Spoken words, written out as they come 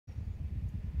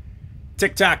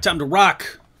TikTok, time to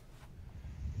rock.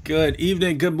 Good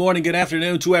evening, good morning, good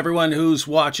afternoon to everyone who's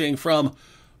watching from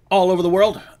all over the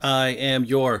world. I am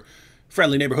your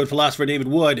friendly neighborhood philosopher, David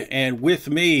Wood, and with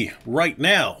me right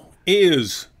now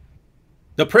is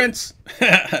the Prince.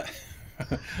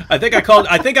 I think I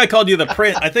called you the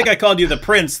Prince. I think I called you the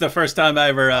Prince the first time I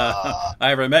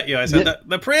ever met you. I said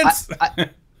the Prince.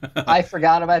 I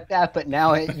forgot about that, but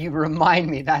now you remind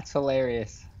me. That's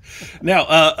hilarious.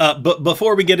 Now, but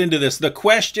before we get into this, the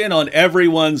question on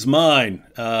everyone's mind,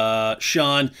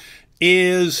 Sean,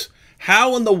 is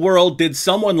how in the world did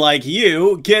someone like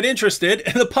you get interested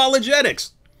in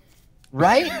apologetics?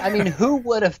 Right? I mean, who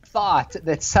would have thought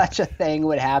that such a thing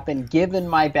would happen given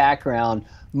my background?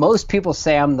 Most people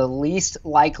say I'm the least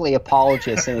likely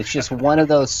apologist, and it's just one of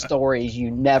those stories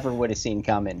you never would have seen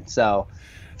coming. So,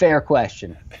 fair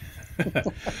question.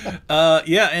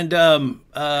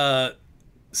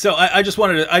 So I just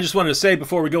wanted to say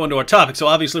before we go into our topic. So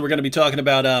obviously we're going to be talking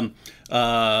about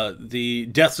the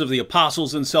deaths of the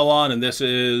apostles and so on. And this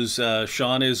is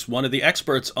Sean is one of the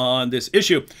experts on this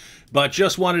issue, but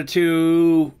just wanted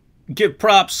to give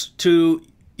props to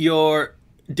your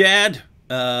dad.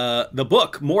 The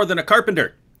book More Than a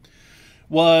Carpenter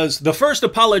was the first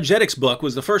apologetics book.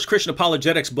 Was the first Christian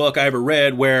apologetics book I ever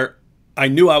read where I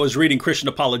knew I was reading Christian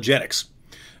apologetics.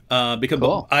 Because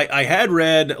cool. I'd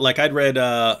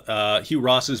read Hugh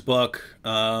Ross's book,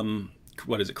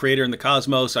 what is it, Creator in the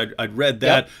Cosmos. I'd read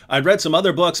that. Yep. I'd read some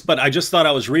other books, but I just thought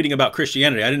I was reading about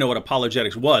Christianity. I didn't know what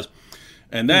apologetics was.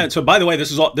 And then, so by the way,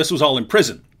 this was all in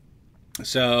prison.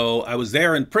 So I was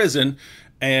there in prison,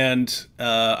 and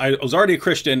I was already a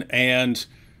Christian, and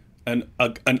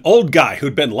an old guy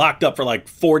who'd been locked up for like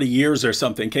 40 years or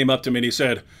something came up to me and he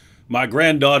said, "My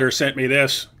granddaughter sent me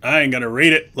this. I ain't going to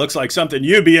read it. Looks like something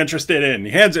you'd be interested in."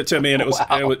 He hands it to me, and it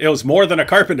was More Than a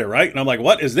Carpenter, right? And I'm like,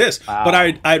 what is this? Wow.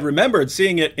 But I remembered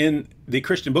seeing it in the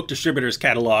Christian Book Distributors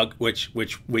catalog, which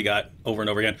we got over and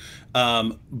over again.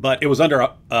 But it was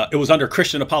under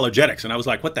Christian apologetics, and I was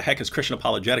like, what the heck is Christian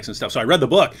apologetics and stuff? So I read the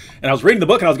book, and I was reading the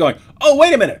book, and I was going, oh,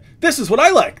 wait a minute. This is what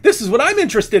I like. This is what I'm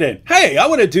interested in. Hey, I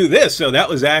want to do this. So that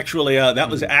was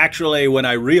actually when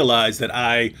I realized that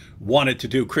I wanted to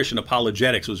do Christian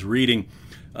apologetics, was reading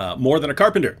More Than a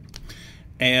Carpenter.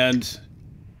 And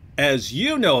as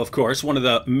you know, of course, one of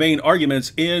the main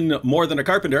arguments in More Than a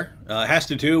Carpenter has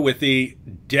to do with the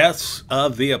deaths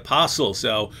of the apostles.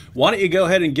 So why don't you go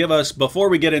ahead and give us, before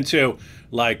we get into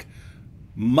like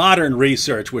modern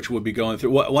research, which we'll be going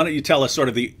through, why don't you tell us sort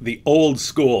of the old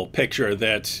school picture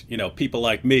that, you know, people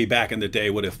like me back in the day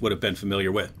would have been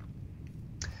familiar with?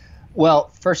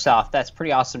 Well, first off, that's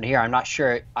pretty awesome to hear. I'm not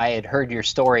sure I had heard your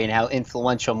story and how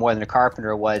influential More Than a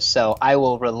Carpenter was, so I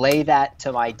will relay that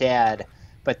to my dad.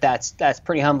 But that's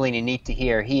pretty humbling and neat to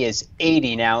hear. He is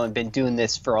 80 now and been doing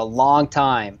this for a long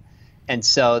time, and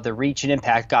so the reach and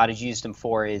impact God has used him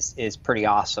for is pretty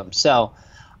awesome. So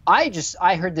I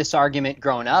heard this argument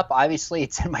growing up. Obviously,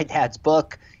 it's in my dad's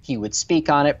book. He would speak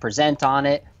on it, present on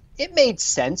it. It made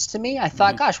sense to me. I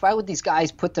thought, gosh, why would these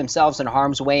guys put themselves in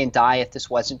harm's way and die if this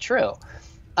wasn't true?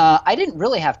 I didn't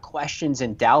really have questions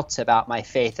and doubts about my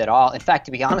faith at all. In fact,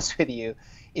 to be honest with you,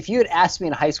 if you had asked me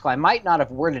in high school, I might not have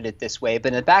worded it this way, but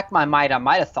in the back of my mind, I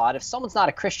might have thought if someone's not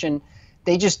a Christian,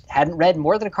 they just hadn't read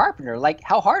More Than a Carpenter. Like,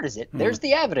 how hard is it? There's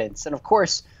the evidence. And of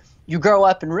course, you grow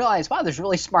up and realize, wow, there's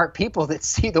really smart people that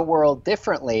see the world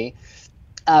differently.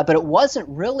 But it wasn't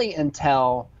really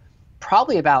until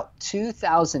probably about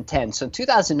 2010. So in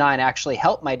 2009, I actually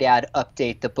helped my dad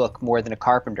update the book More Than a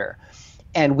Carpenter.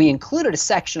 And we included a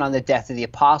section on the death of the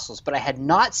apostles, but I had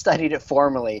not studied it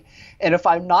formally. And if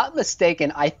I'm not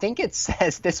mistaken, I think it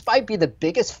says this might be the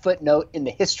biggest footnote in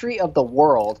the history of the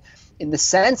world, in the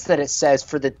sense that it says,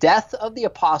 for the death of the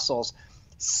apostles,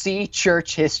 see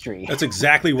church history. That's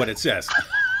exactly what it says.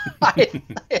 I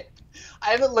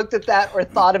haven't looked at that or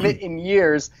thought of it in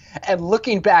years. And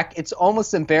looking back, it's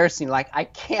almost embarrassing. Like, I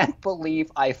can't believe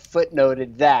I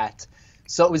footnoted that.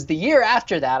 So it was the year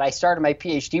after that I started my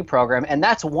PhD program, and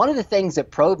that's one of the things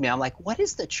that probed me. I'm like, what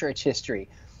is the church history?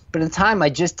 But at the time, I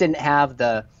just didn't have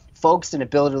the focus and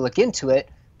ability to look into it.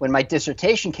 When my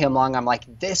dissertation came along, I'm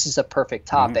like, this is a perfect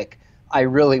topic. I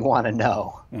really want to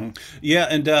know. Yeah,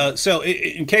 and so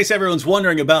in case everyone's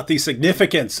wondering about the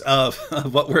significance of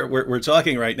what we're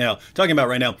talking about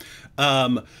right now,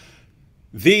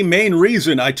 the main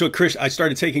reason I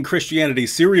started taking Christianity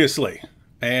seriously,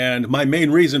 and my main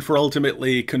reason for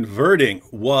ultimately converting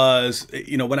was,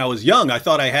 you know, when I was young, I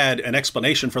thought I had an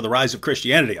explanation for the rise of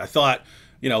Christianity. I thought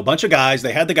you know, a bunch of guys.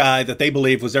 They had the guy that they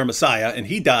believed was their Messiah, and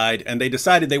he died, and they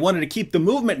decided they wanted to keep the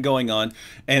movement going on,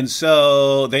 and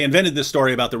so they invented this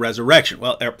story about the resurrection.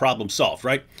 Well, their problem solved,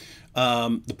 right?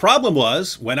 The problem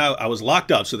was when I was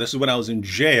locked up, so this is when I was in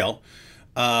jail,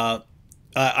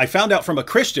 I found out from a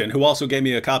Christian who also gave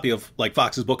me a copy of like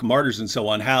Fox's Book of Martyrs and so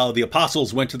on, how the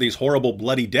apostles went to these horrible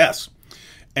bloody deaths.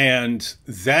 And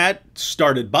that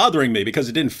started bothering me because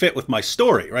it didn't fit with my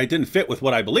story, right? It didn't fit with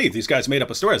what I believe. These guys made up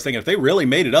a story. I was thinking, if they really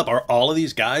made it up, are all of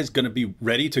these guys going to be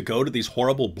ready to go to these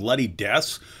horrible bloody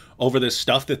deaths over this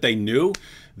stuff that they knew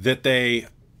that they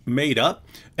made up?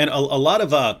 And a lot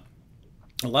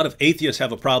of atheists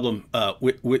have a problem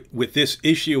with this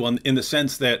issue in the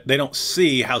sense that they don't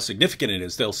see how significant it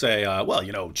is. They'll say, well,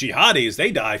 you know, jihadis,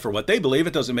 they die for what they believe.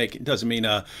 It doesn't mean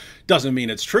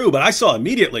it's true. But I saw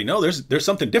immediately, no, there's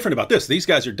something different about this. These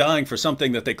guys are dying for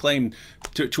something that they claim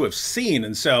to have seen.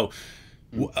 And so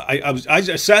I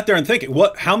just sat there and thinking,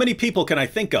 how many people can I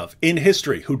think of in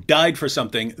history who died for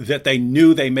something that they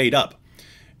knew they made up?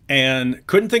 And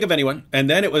couldn't think of anyone. And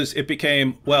then it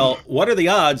became, well, what are the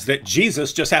odds that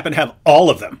Jesus just happened to have all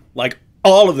of them? Like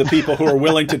all of the people who are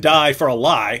willing to die for a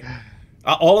lie,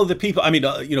 all of the people, I mean,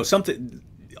 you know,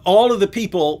 all of the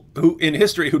people who in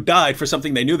history who died for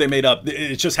something they knew they made up,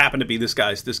 it just happened to be this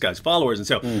guy's followers. And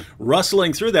so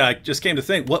rustling through that, I just came to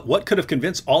think, what could have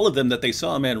convinced all of them that they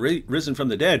saw a man risen from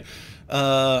the dead?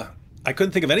 I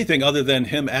couldn't think of anything other than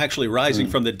him actually rising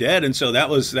from the dead, and so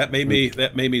that made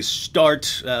me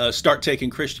start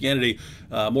taking Christianity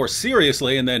more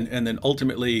seriously, and then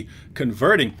ultimately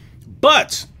converting.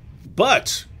 But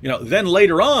you know, then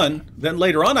later on,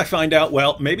 I find out,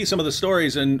 well, maybe some of the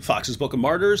stories in Fox's Book of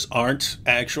Martyrs can't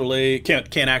actually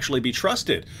be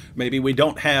trusted. Maybe we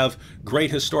don't have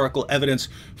great historical evidence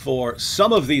for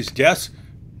some of these deaths,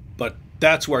 but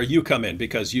that's where you come in,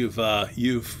 because you've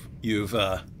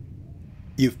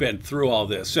been through all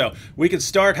this. So we could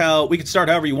start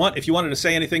however you want. If you wanted to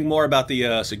say anything more about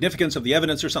the significance of the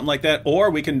evidence or something like that, or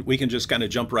we can just kind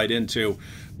of jump right into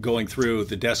going through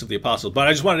the deaths of the apostles. But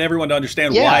I just wanted everyone to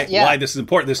understand why this is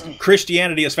important. This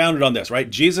Christianity is founded on this, right?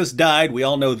 Jesus died, we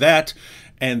all know that,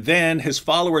 and then his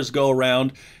followers go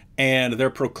around and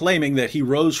they're proclaiming that he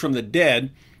rose from the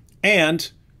dead,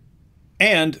 and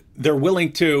they're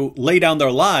willing to lay down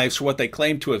their lives for what they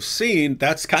claim to have seen.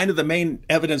 That's kind of the main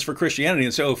evidence for Christianity.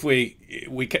 And so if we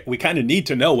kind of need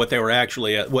to know what they were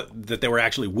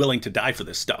actually willing to die for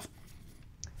this stuff.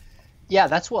 Yeah,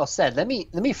 that's well said. Let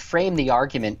me frame the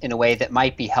argument in a way that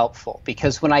might be helpful,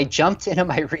 because when I jumped into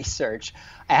my research,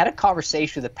 I had a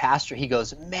conversation with a pastor. He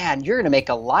goes, "Man, you're going to make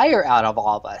a liar out of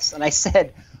all of us." And I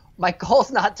said, "My goal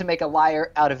is not to make a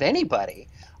liar out of anybody.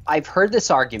 I've heard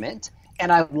this argument, and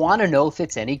I want to know if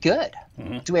it's any good.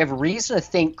 Do we have reason to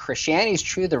think Christianity is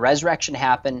true, the resurrection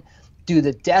happened? Do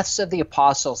the deaths of the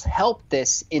apostles help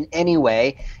this in any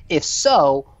way? If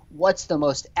so, what's the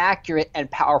most accurate and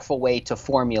powerful way to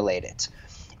formulate it?"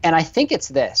 And I think it's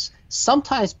this.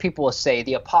 Sometimes people will say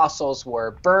the apostles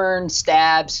were burned,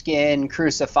 stabbed, skinned,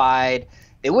 crucified.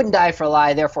 They wouldn't die for a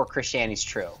lie, therefore Christianity is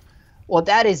true. Well,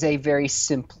 that is a very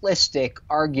simplistic,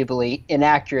 arguably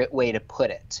inaccurate way to put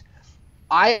it.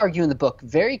 I argue in the book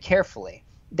very carefully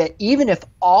that even if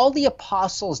all the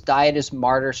apostles died as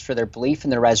martyrs for their belief in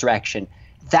the resurrection,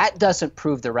 that doesn't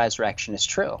prove the resurrection is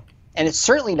true. And it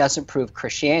certainly doesn't prove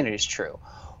Christianity is true.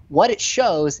 What it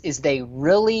shows is they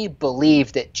really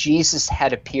believe that Jesus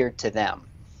had appeared to them.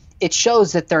 It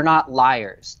shows that they're not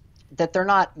liars, that they're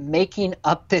not making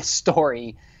up this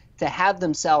story to have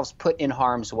themselves put in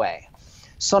harm's way.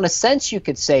 So in a sense, you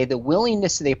could say the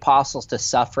willingness of the apostles to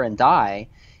suffer and die,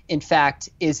 in fact,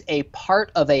 is a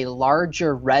part of a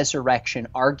larger resurrection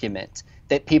argument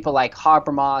that people like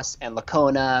Habermas and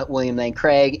Lacona, William Lane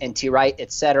Craig, and T. Wright,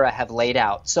 etc., have laid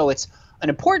out. So it's an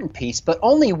important piece, but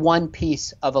only one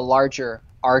piece of a larger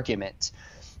argument.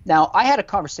 Now, I had a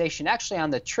conversation actually on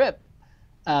the trip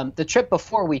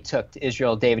before we took to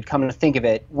Israel, David, coming to think of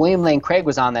it. William Lane Craig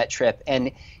was on that trip,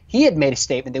 and he had made a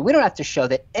statement that we don't have to show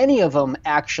that any of them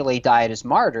actually died as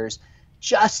martyrs,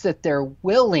 just that they're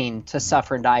willing to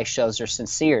suffer and die shows their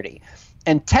sincerity.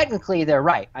 And technically, they're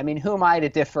right. I mean, who am I to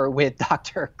differ with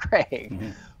Dr. Craig?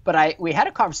 But we had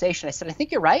a conversation. I said, I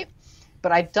think you're right,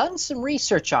 but I've done some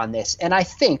research on this, and I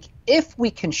think if we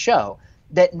can show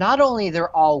that not only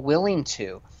they're all willing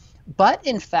to, but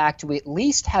in fact, we at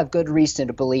least have good reason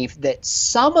to believe that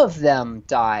some of them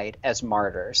died as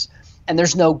martyrs, and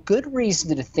there's no good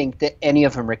reason to think that any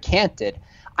of them recanted,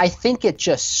 I think it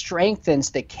just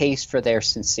strengthens the case for their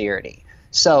sincerity.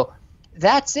 So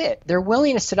that's it. Their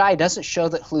willingness to die doesn't show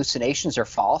that hallucinations are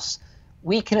false.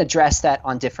 We can address that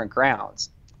on different grounds.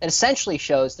 It essentially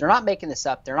shows they're not making this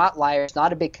up. They're not liars,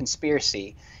 not a big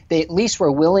conspiracy. They at least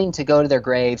were willing to go to their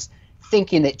graves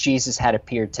thinking that Jesus had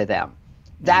appeared to them.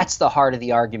 That's the heart of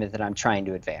the argument that I'm trying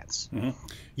to advance.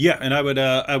 Yeah, and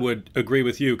I would agree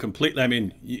with you completely. I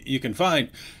mean, you can find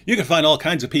all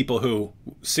kinds of people who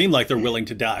seem like they're willing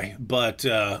to die, but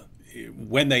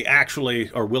when they actually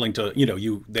are willing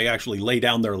to, they actually lay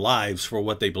down their lives for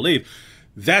what they believe.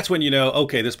 That's when you know,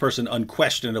 okay, this person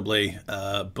unquestionably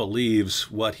believes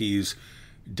what he's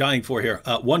dying for here.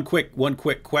 One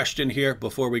quick question here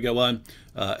before we go on.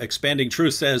 Expanding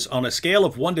Truth says, on a scale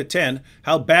of 1 to 10,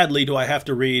 how badly do I have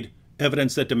to read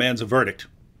evidence that demands a verdict?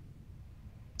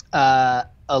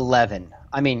 11.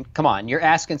 I mean, come on. You're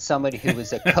asking somebody who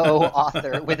was a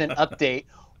co-author with an update.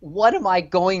 What am I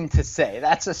going to say?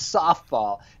 That's a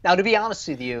softball. Now, to be honest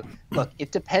with you, look,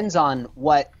 it depends on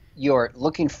what you're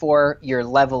looking for, your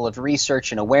level of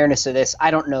research and awareness of this.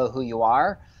 I don't know who you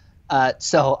are.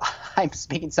 So I'm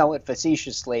speaking somewhat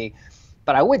facetiously,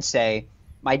 but I would say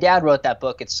my dad wrote that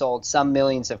book. It sold some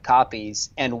millions of copies.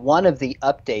 And one of the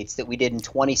updates that we did in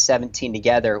 2017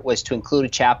 together was to include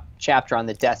a chapter on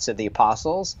the deaths of the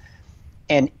apostles.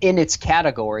 And in its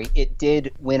category, it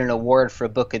did win an award for a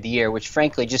book of the year, which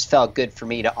frankly just felt good for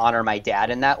me to honor my dad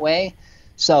in that way.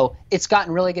 So it's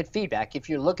gotten really good feedback. If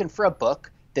you're looking for a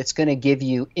book that's going to give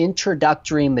you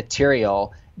introductory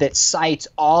material that cites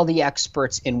all the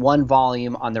experts in one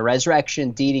volume on the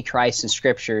resurrection, deity, Christ, and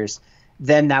scriptures,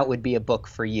 then that would be a book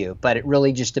for you. But it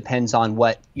really just depends on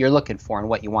what you're looking for and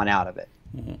what you want out of it.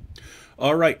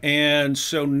 All right, and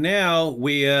so now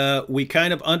we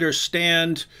kind of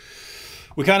understand.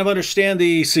 We kind of understand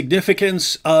the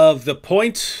significance of the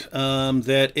point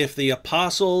that if the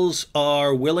apostles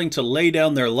are willing to lay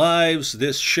down their lives,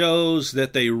 this shows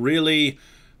that they really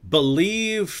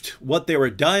believed what they were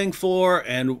dying for,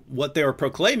 and what they were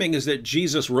proclaiming is that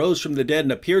Jesus rose from the dead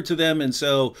and appeared to them, and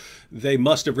so they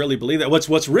must have really believed that.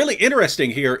 What's really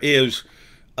interesting here is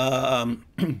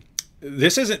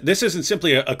this isn't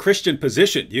simply a Christian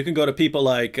position. You can go to people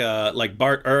like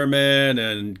Bart Ehrman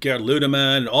and Gerd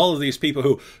Ludemann and all of these people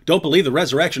who don't believe the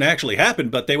resurrection actually happened,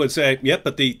 but they would say, yep,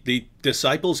 but the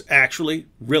disciples actually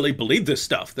really believed this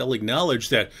stuff. They'll acknowledge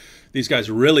that these guys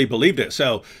really believed it.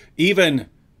 So even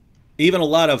a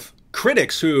lot of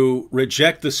critics who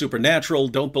reject the supernatural,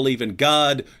 don't believe in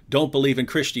God, don't believe in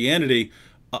Christianity,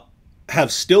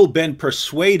 have still been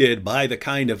persuaded by the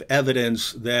kind of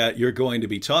evidence that you're going to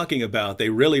be talking about. They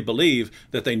really believe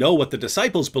that they know what the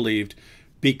disciples believed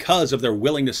because of their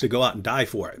willingness to go out and die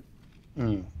for it.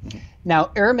 Now,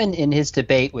 Ehrman, in his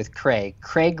debate with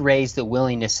Craig raised the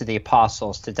willingness of the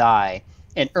apostles to die,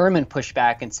 and Ehrman pushed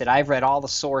back and said, I've read all the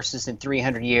sources in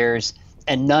 300 years,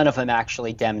 and none of them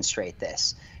actually demonstrate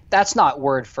this. That's not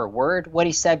word for word what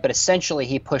he said, but essentially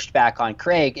he pushed back on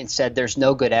Craig and said there's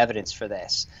no good evidence for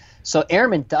this. So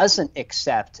Ehrman doesn't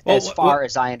accept, as far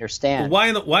as I understand. Why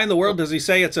in the world does he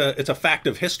say it's a fact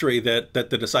of history that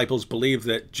the disciples believe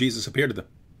that Jesus appeared to them?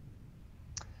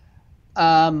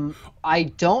 I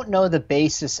don't know the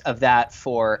basis of that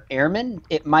for Ehrman.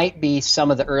 It might be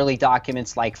some of the early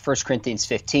documents like 1 Corinthians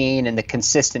 15 and the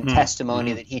consistent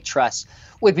testimony that he trusts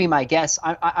would be my guess.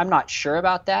 I'm not sure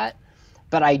about that.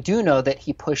 But I do know that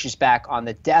he pushes back on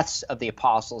the deaths of the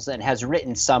apostles and has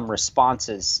written some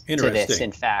responses to this,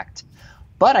 in fact.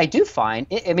 But I do find,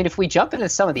 I mean, if we jump into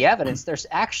some of the evidence, there's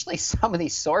actually some of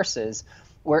these sources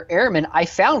where Ehrman, I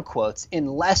found quotes in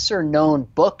lesser known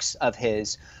books of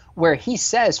his where he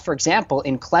says, for example,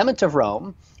 in Clement of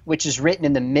Rome, which is written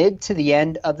in the mid to the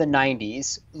end of the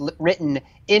 90s, written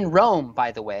in Rome,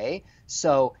 by the way.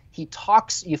 So he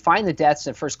talks, you find the deaths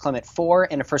in 1 Clement 4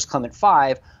 and in 1 Clement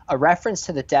 5, a reference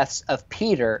to the deaths of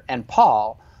Peter and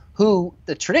Paul, who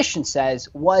the tradition says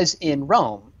was in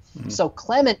Rome. So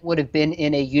Clement would have been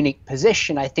in a unique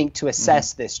position, I think, to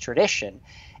assess this tradition.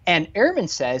 And Ehrman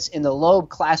says in the Loeb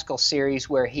Classical series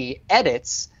where he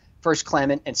edits 1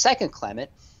 Clement and 2 Clement,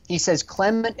 he says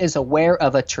Clement is aware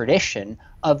of a tradition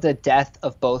of the death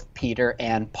of both Peter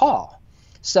and Paul.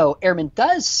 So Ehrman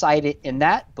does cite it in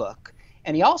that book.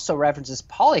 And he also references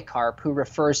Polycarp, who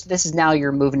refers to, this is now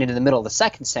you're moving into the middle of the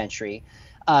 2nd century,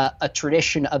 a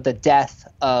tradition of the death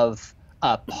of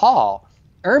Paul.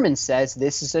 Ehrman says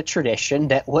this is a tradition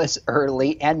that was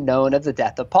early and known of the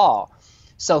death of Paul.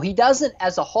 So he doesn't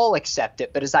as a whole accept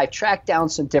it, but as I've tracked down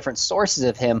some different sources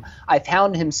of him, I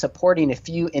found him supporting a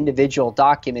few individual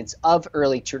documents of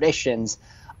early traditions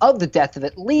of the death of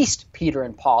at least Peter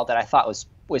and Paul that I thought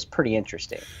was pretty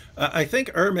interesting. I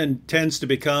think Ehrman tends to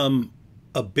become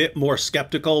a bit more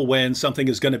skeptical when something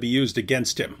is going to be used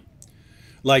against him.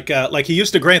 Like he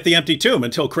used to grant the empty tomb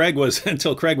until Craig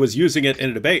was using it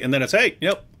in a debate, and then it's, hey,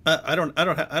 I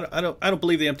don't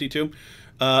believe the empty tomb.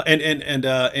 And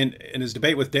in his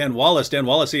debate with Dan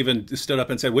Wallace even stood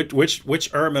up and said, which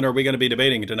Ehrman are we going to be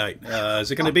debating tonight? Is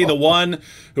it going to be the one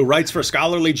who writes for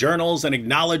scholarly journals and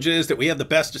acknowledges that we have the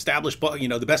best established book,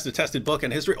 the best attested book in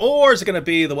history, or is it going to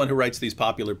be the one who writes these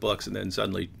popular books and then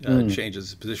suddenly changes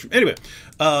his position? Anyway,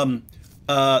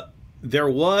 there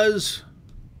was.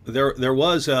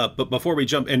 But before we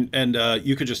jump in, and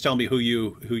you could just tell me who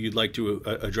you'd like to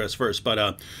address first.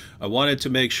 But I wanted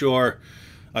to make sure.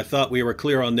 I thought we were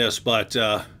clear on this, but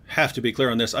have to be clear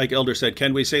on this. Ike Elder said,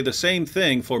 "Can we say the same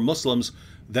thing for Muslims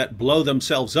that blow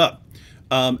themselves up,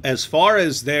 as far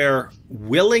as their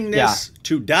willingness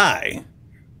to die,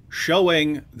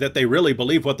 showing that they really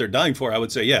believe what they're dying for?" I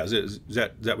would say, yeah. Is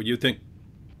that what you think?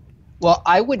 Well,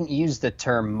 I wouldn't use the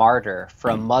term martyr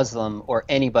for a Muslim or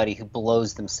anybody who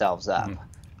blows themselves up.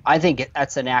 I think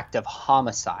that's an act of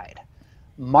homicide.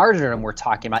 Martyrdom we're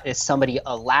talking about is somebody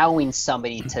allowing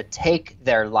somebody to take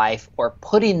their life or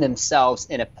putting themselves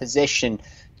in a position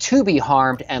to be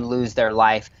harmed and lose their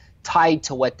life tied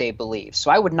to what they believe. So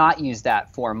I would not use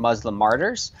that for Muslim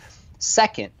martyrs.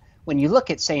 Second, when you look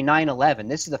at, say, 9/11,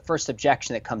 this is the first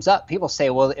objection that comes up. People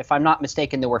say, well, if I'm not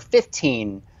mistaken, there were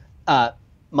 15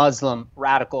 Muslim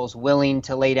radicals willing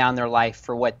to lay down their life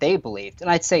for what they believed. And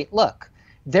I'd say, look,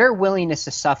 their willingness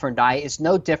to suffer and die is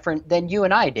no different than you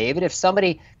and I, David. If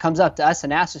somebody comes up to us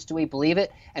and asks us, do we believe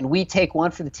it, and we take one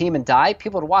for the team and die,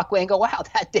 people would walk away and go, wow,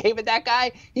 that David, that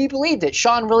guy, he believed it.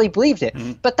 Sean really believed it.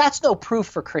 But that's no proof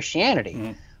for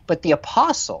Christianity. But the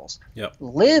apostles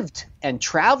lived and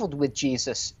traveled with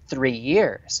Jesus 3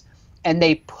 years, and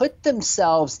they put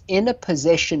themselves in a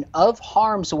position of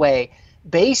harm's way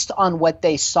based on what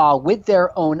they saw with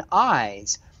their own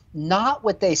eyes, not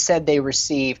what they said they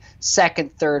received second,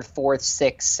 third, fourth,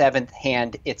 sixth, seventh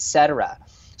hand, etc.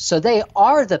 So they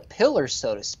are the pillars,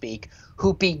 so to speak,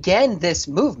 who began this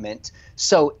movement.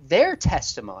 So their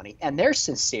testimony and their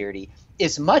sincerity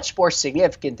is much more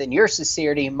significant than your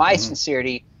sincerity, my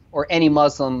sincerity, or any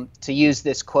Muslim, to use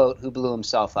this quote, who blew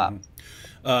himself up.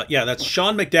 Yeah, that's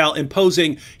Sean McDowell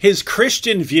imposing his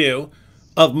Christian view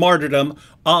of martyrdom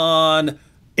on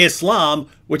Islam,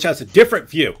 which has a different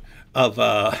view of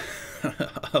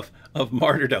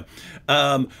martyrdom.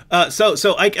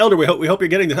 So Ike Elder, we hope you're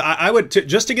getting this. I would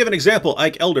just to give an example,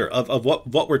 Ike Elder, of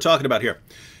what we're talking about here.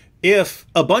 If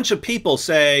a bunch of people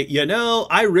say,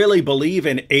 I really believe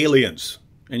in aliens,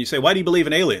 and you say, why do you believe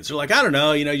in aliens? They're like, I don't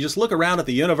know. You just look around at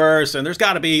the universe, and there's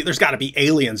got to be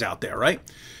aliens out there, right?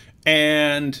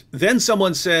 And then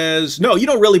someone says, no, you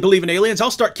don't really believe in aliens.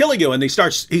 I'll start killing you, and he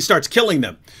starts killing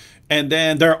them. And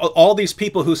then there are all these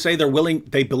people who say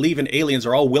they believe in aliens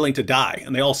are all willing to die,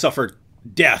 and they all suffer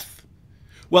death.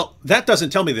 Well, that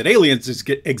doesn't tell me that aliens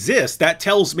exist. That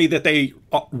tells me that they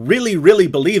really, really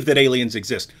believe that aliens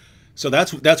exist. So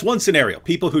that's one scenario.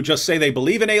 People who just say they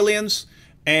believe in aliens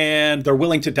and they're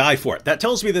willing to die for it. That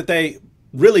tells me that they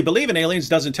really believe in aliens,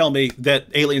 doesn't tell me that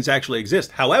aliens actually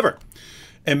exist. However,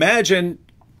 imagine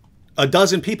a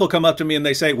dozen people come up to me and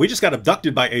they say, we just got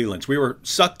abducted by aliens. We were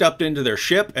sucked up into their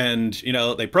ship, and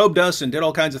they probed us and did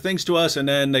all kinds of things to us, and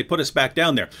then they put us back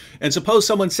down there. And suppose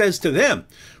someone says to them,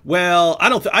 well,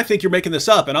 I think you're making this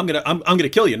up, and I'm gonna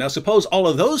kill you. Now suppose all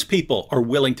of those people are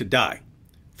willing to die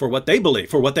for what they believe,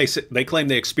 for what they claim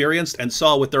they experienced and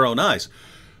saw with their own eyes.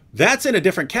 That's in a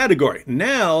different category.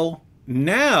 Now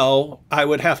I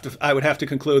would have to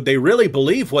conclude they really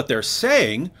believe what they're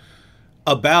saying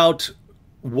about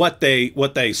what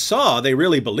they saw. They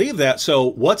really believe that. So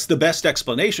what's the best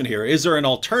explanation here? Is there an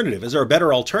alternative? Is there a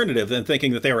better alternative than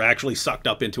thinking that they were actually sucked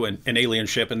up into an alien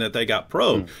ship and that they got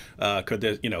probed? Could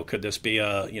this be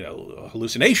a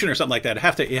hallucination or something like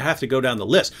that? You have to go down the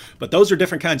list. But those are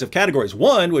different kinds of categories.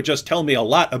 One would just tell me a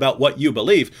lot about what you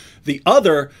believe. The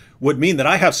other would mean that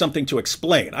I have something to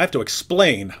explain. I have to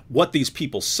explain what these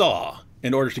people saw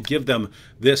in order to give them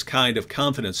this kind of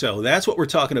confidence. So that's what we're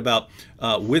talking about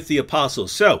with the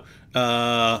apostles. So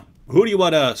who do you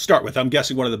want to start with? I'm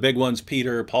guessing one of the big ones,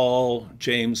 Peter, Paul,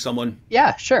 James, someone.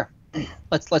 Yeah, sure.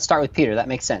 Let's start with Peter. That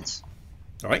makes sense.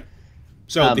 All right.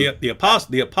 So the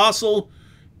apostle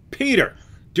Peter,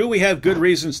 do we have good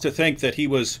reasons to think that he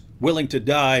was willing to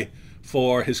die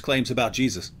for his claims about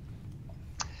Jesus?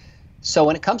 So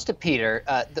when it comes to Peter,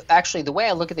 actually the way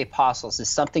I look at the apostles is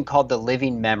something called the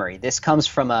living memory. This comes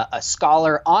from a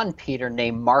scholar on Peter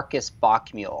named Marcus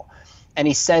Bockmuehl. And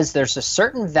he says there's a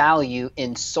certain value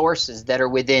in sources that are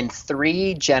within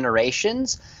 3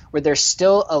 generations where there's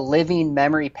still a living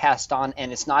memory passed on,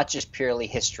 and it's not just purely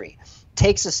history.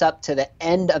 Takes us up to the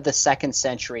end of the 2nd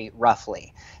century,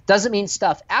 roughly. Doesn't mean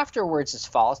stuff afterwards is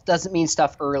false, doesn't mean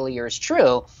stuff earlier is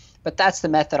true, but that's the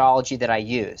methodology that I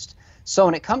used. So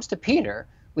when it comes to Peter,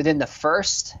 within the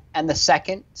 1st and the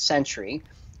 2nd century,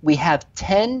 we have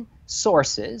 10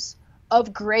 sources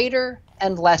of greater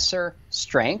and lesser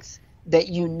strength that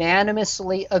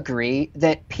unanimously agree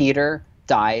that Peter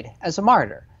died as a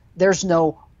martyr. There's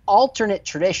no alternate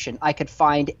tradition I could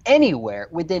find anywhere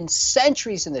within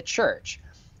centuries in the church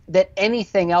that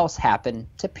anything else happened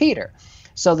to Peter.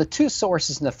 So the two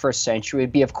sources in the 1st century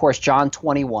would be, of course, John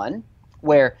 21,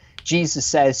 where Jesus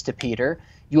says to Peter,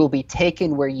 "You will be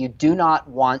taken where you do not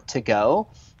want to go,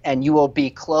 and you will be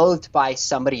clothed by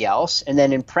somebody else." And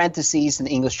then in parentheses in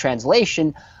the English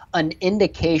translation, an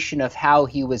indication of how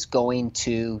he was going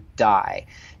to die.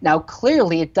 Now,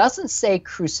 clearly, it doesn't say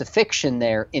crucifixion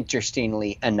there,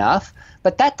 interestingly enough,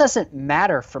 but that doesn't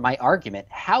matter for my argument.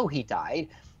 How he died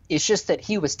is just that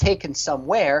he was taken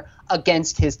somewhere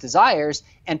against his desires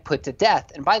and put to death.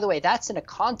 And by the way, that's in a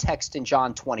context in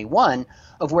John 21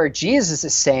 of where Jesus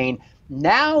is saying,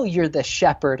 now you're the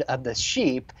shepherd of the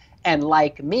sheep, and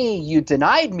like me, you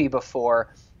denied me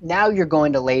before, now you're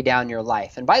going to lay down your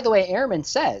life. And by the way, Ehrman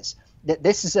says that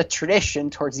this is a tradition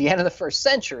towards the end of the 1st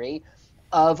century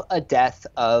of a death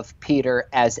of Peter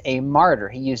as a martyr.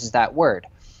 He uses that word.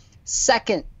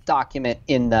 Second document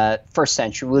in the 1st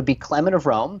century would be Clement of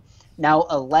Rome. Now,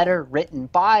 a letter written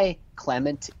by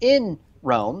Clement in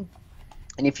Rome.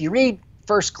 And if you read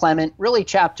 1st Clement, really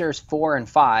chapters 4 and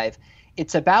 5,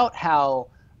 it's about how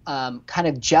kind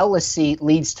of jealousy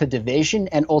leads to division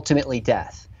and ultimately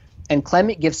death. And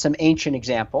Clement gives some ancient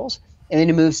examples, and then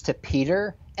he moves to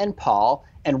Peter and Paul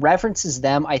and references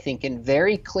them, I think, in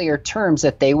very clear terms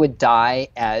that they would die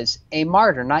as a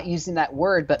martyr, not using that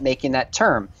word, but making that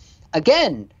term.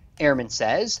 Again, Ehrman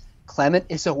says, Clement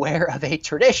is aware of a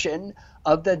tradition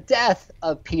of the death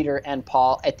of Peter and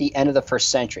Paul at the end of the 1st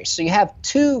century. So you have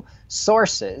two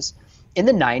sources in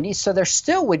the 90s, so there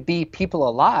still would be people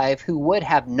alive who would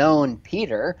have known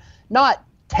Peter, not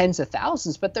tens of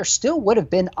thousands, but there still would have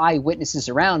been eyewitnesses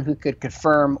around who could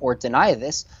confirm or deny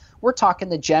this. We're talking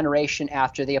the generation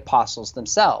after the apostles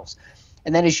themselves.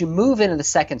 And then as you move into the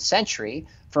 2nd century,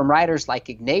 from writers like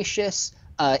Ignatius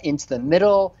into the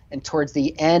middle and towards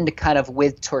the end kind of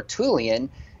with Tertullian,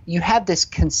 you have this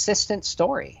consistent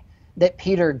story that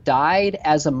Peter died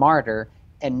as a martyr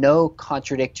and no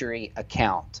contradictory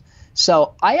account.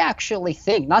 So I actually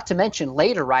think, not to mention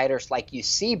later writers like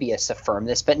Eusebius affirm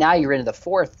this, but now you're into the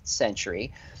 4th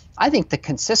century, I think the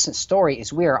consistent story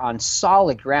is we are on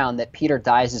solid ground that Peter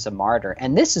dies as a martyr.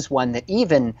 And this is one that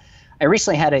even, I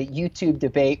recently had a YouTube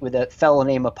debate with a fellow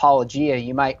named Apologia.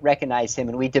 You might recognize him,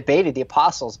 and we debated the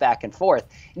apostles back and forth.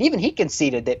 And even he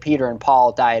conceded that Peter and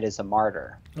Paul died as a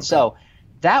martyr. Okay. So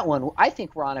that one, I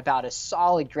think we're on about as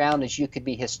solid ground as you could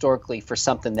be historically for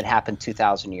something that happened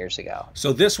 2,000 years ago.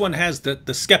 So this one has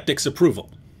the skeptic's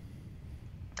approval.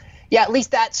 Yeah, at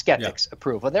least that skeptic's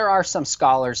approval. There are some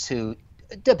scholars who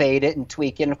debate it and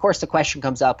tweak it. And of course, the question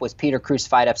comes up, was Peter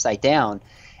crucified upside down?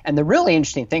 And the really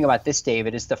interesting thing about this,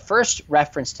 David, is the first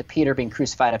reference to Peter being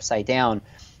crucified upside down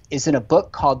is in a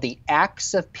book called the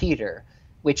Acts of Peter,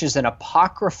 which is an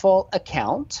apocryphal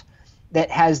account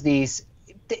that has these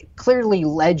clearly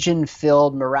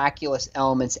legend-filled miraculous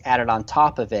elements added on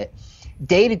top of it,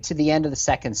 dated to the end of the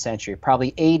 2nd century,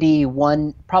 probably 180,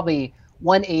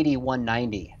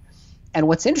 190. And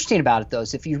what's interesting about it, though,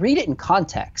 is if you read it in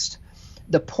context,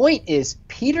 the point is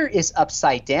Peter is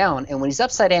upside down, and when he's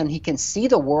upside down, he can see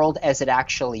the world as it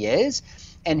actually is,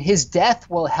 and his death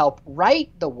will help right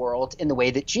the world in the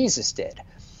way that Jesus did.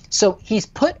 So he's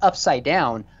put upside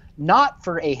down not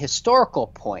for a historical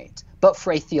point, but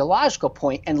for a theological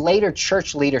point, and later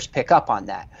church leaders pick up on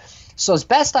that. So as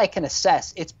best I can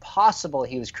assess, it's possible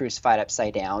he was crucified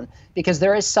upside down, because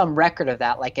there is some record of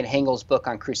that, like in Hengel's book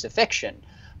on crucifixion.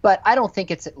 But I don't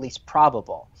think it's at least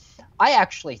probable. I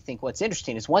actually think what's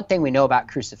interesting is one thing we know about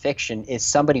crucifixion is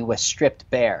somebody was stripped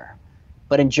bare.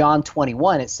 But in John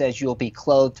 21, it says you'll be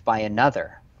clothed by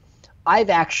another. I've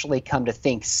actually come to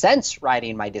think since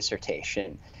writing my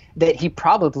dissertation that he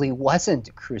probably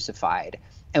wasn't crucified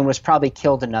and was probably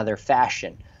killed another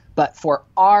fashion. But for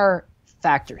our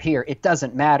factor here, it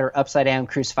doesn't matter upside down,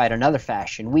 crucified another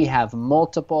fashion. We have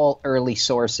multiple early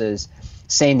sources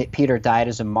saying that Peter died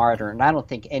as a martyr, and I don't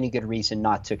think any good reason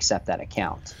not to accept that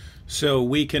account. So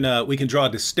we can draw a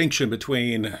distinction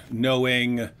between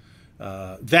knowing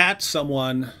that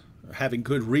someone, having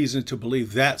good reason to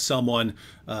believe that someone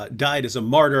died as a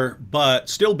martyr, but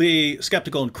still be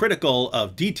skeptical and critical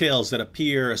of details that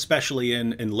appear, especially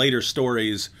in later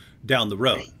stories down the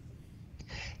road.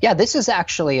 Yeah, this is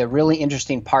actually a really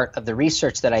interesting part of the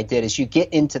research that I did. As you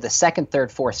get into the 2nd,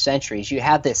 3rd, 4th centuries, you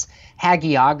have this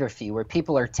hagiography where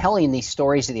people are telling these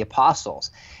stories of the apostles,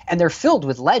 and they're filled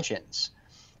with legends.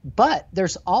 But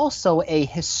there's also a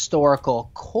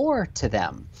historical core to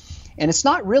them. And it's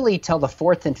not really till the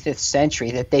 4th and 5th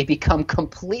century that they become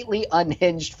completely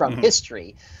unhinged from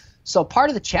history. So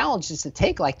part of the challenge is to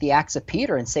take like the Acts of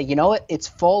Peter and say, you know what, it's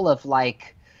full of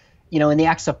like, you know, in the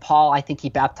Acts of Paul, I think he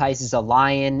baptizes a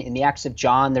lion. In the Acts of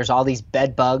John, there's all these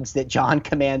bed bugs that John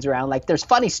commands around. Like, there's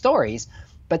funny stories,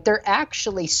 but they're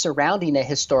actually surrounding a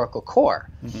historical core.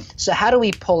 So how do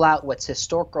we pull out what's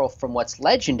historical from what's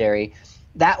legendary?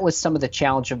 That was some of the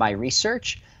challenge of my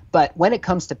research. But when it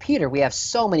comes to Peter, we have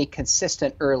so many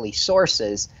consistent early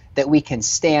sources that we can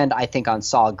stand, I think, on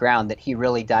solid ground that he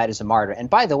really died as a martyr. And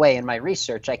by the way, in my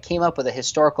research, I came up with a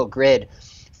historical grid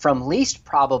from least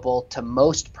probable to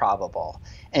most probable.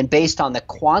 And based on the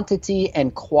quantity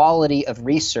and quality of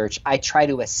research, I try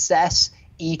to assess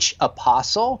each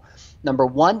apostle. Number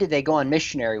one, did they go on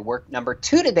missionary work? Number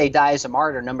two, did they die as a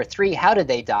martyr? Number three, how did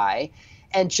they die?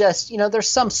 And just, you know, there's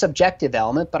some subjective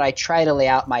element, but I try to lay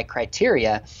out my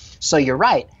criteria. So you're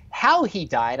right. How he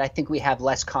died, I think we have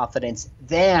less confidence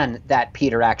than that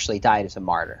Peter actually died as a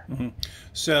martyr.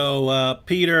 So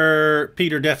Peter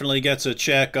definitely gets a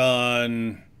check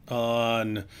on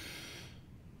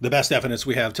the best evidence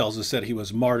we have tells us that he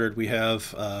was martyred. We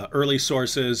have early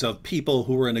sources of people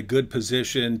who were in a good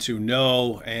position to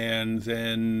know, and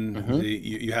then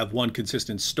you have one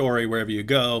consistent story wherever you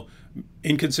go.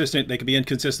 Inconsistent, they could be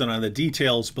inconsistent on the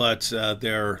details, but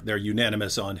they're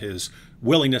unanimous on his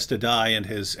willingness to die and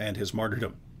his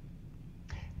martyrdom.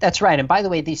 That's right. And by the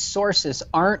way, these sources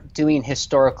aren't doing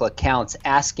historical accounts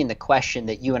asking the question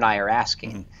that you and I are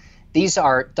asking. These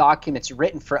are documents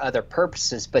written for other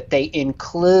purposes, but they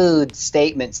include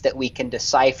statements that we can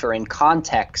decipher in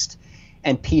context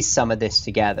and piece some of this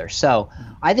together. So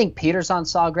I think Peter's on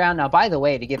solid ground. Now, by the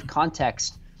way, to give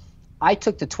context, I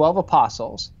took the 12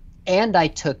 apostles and I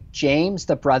took James,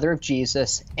 the brother of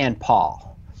Jesus, and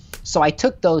Paul. So I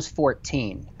took those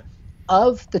 14.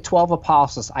 Of the 12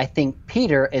 apostles, I think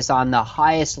Peter is on the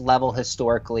highest level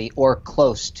historically or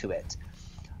close to it.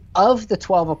 Of the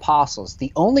 12 apostles,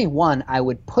 the only one I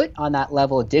would put on that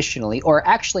level additionally, or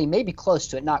actually maybe close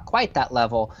to it, not quite that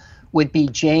level, would be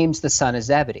James, the son of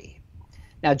Zebedee.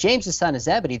 Now, James, the son of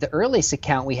Zebedee, the earliest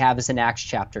account we have is in Acts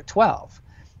chapter 12.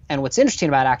 And what's interesting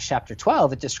about Acts chapter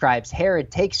 12, it describes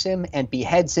Herod takes him and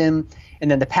beheads him, and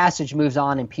then the passage moves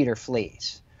on and Peter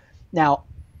flees. Now,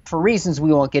 for reasons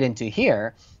we won't get into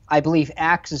here, I believe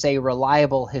Acts is a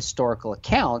reliable historical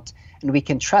account, and we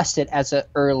can trust it as an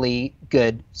early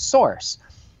good source.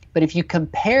 But if you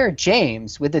compare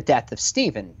James with the death of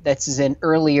Stephen, that's in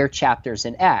earlier chapters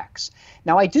in Acts.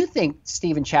 Now, I do think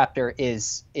Stephen chapter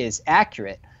is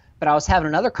accurate, but I was having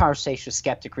another conversation with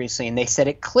skeptic recently, and they said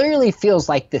it clearly feels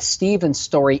like the Stephen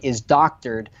story is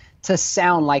doctored to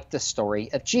sound like the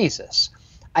story of Jesus.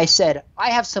 I said,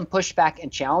 I have some pushback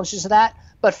and challenges to that,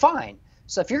 but fine.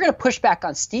 So if you're going to push back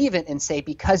on Stephen and say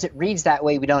because it reads that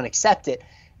way we don't accept it,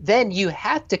 then you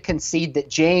have to concede that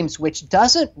James, which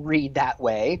doesn't read that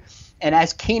way, and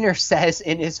as Keener says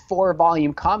in his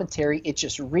 4-volume commentary, it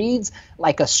just reads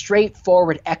like a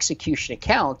straightforward execution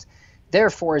account,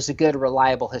 therefore is a good,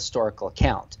 reliable historical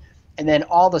account. And then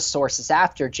all the sources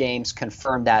after James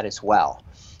confirm that as well.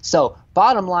 So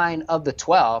bottom line, of the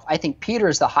 12, I think Peter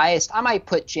is the highest. I might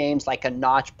put James like a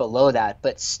notch below that,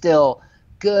 but still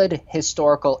good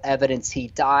historical evidence he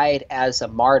died as a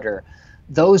martyr.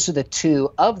 Those are the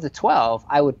two of the 12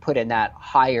 I would put in that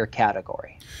higher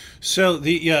category. So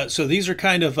so these are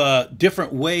kind of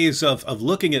different ways of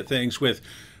looking at things. With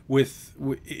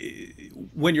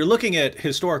when you're looking at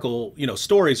historical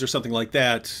stories or something like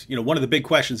that, one of the big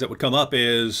questions that would come up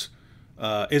is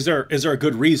there a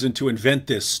good reason to invent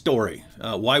this story?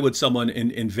 Why would someone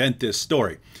invent this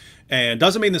story? And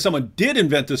doesn't mean that someone did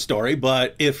invent this story,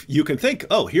 but if you can think,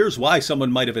 oh, here's why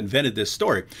someone might have invented this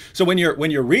story. So when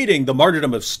you're reading the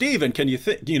martyrdom of Stephen, can you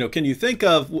think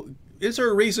of, is there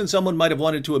a reason someone might have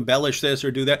wanted to embellish this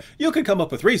or do that? You can come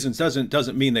up with reasons.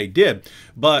 Doesn't mean they did.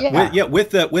 But with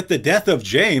the death of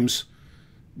James,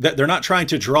 that they're not trying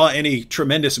to draw any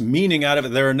tremendous meaning out of it.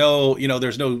 There are no,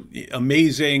 there's no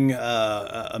amazing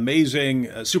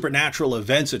supernatural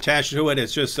events attached to it.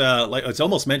 It's just like it's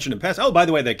almost mentioned in past. Oh, by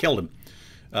the way, they killed him,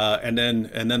 and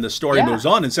then the story moves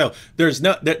on. And so they're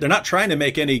not trying to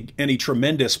make any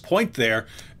tremendous point there.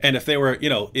 And if they were,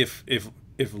 if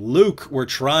if Luke were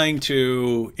trying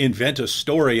to invent a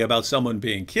story about someone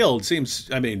being killed,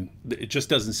 I mean, it just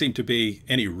doesn't seem to be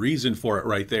any reason for it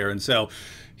right there. And so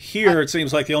here it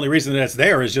seems like the only reason that it's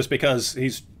there is just because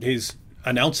he's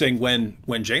announcing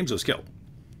when James was killed.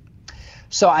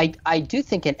 So I do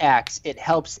think in Acts it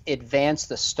helps advance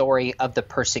the story of the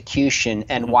persecution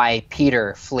and why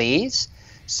Peter flees.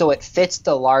 So it fits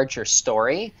the larger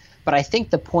story. But I think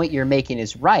the point you're making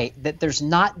is right, that there's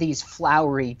not these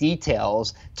flowery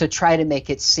details to try to make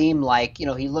it seem like, you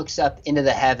know, he looks up into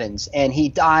the heavens and he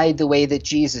died the way that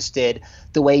Jesus did,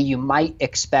 the way you might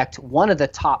expect one of the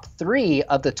top 3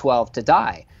 of the 12 to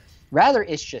die. Rather,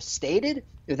 it's just stated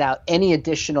without any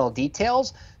additional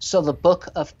details, so the book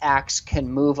of Acts can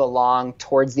move along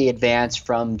towards the advance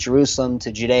from Jerusalem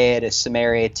to Judea to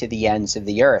Samaria to the ends of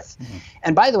the earth.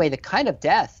 And by the way, the kind of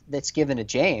death that's given to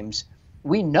James,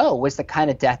 we know was the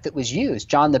kind of death that was used.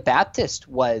 John the Baptist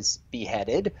was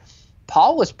beheaded.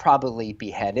 Paul was probably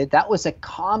beheaded. That was a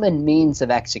common means of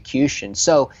execution.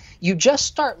 So you just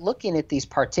start looking at these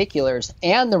particulars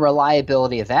and the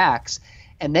reliability of Acts,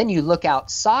 and then you look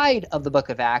outside of the book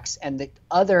of Acts and the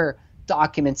other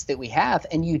documents that we have,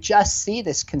 and you just see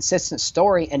this consistent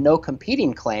story and no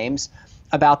competing claims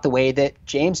about the way that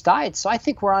James died. So I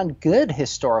think we're on good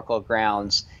historical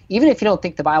grounds, even if you don't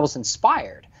think the Bible's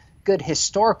inspired, good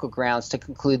historical grounds to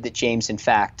conclude that James, in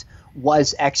fact,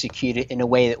 was executed in a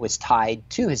way that was tied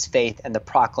to his faith and the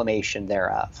proclamation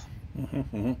thereof.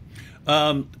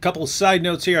 A couple of side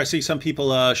notes here. I see some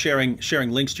people sharing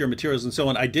links to your materials and so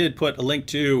on. I did put a link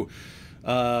to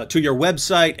your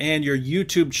website and your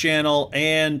YouTube channel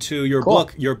and to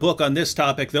your book on this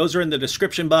topic. Those are in the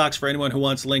description box for anyone who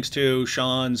wants links to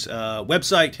Sean's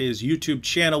website, his YouTube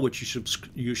channel, which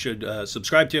you should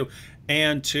subscribe to,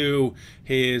 and to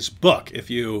his book if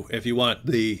you want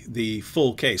the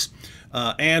full case.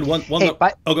 And one go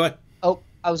ahead. Oh,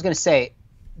 I was going to say,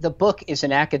 the book is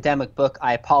an academic book.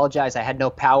 I apologize. I had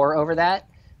no power over that.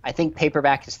 I think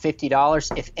paperback is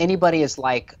 $50. If anybody is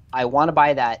like, I want to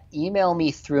buy that, email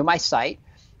me through my site,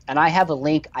 and I have a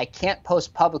link. I can't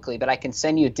post publicly, but I can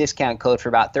send you a discount code for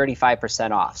about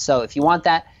 35% off. So if you want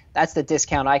that, that's the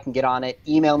discount I can get on it.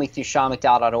 Email me through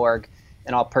seanmcdowell.org,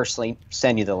 and I'll personally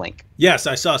send you the link. Yes,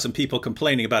 I saw some people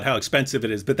complaining about how expensive it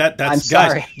is, but that's I'm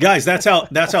sorry. guys. That's how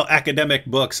academic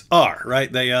books are,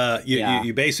 right? They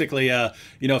you basically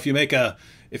if you make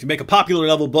a popular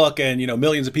level book and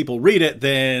millions of people read it,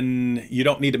 then you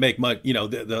don't need to make much.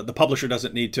 The publisher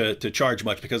doesn't need to charge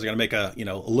much because they're going to make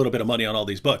a little bit of money on all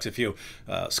these books. If you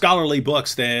scholarly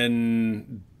books,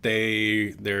 then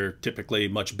they're typically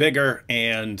much bigger,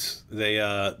 and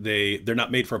they're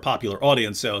not made for a popular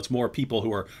audience, so it's more people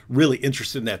who are really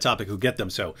interested in that topic who get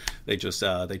them. So they just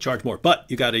they charge more. But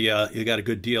you got a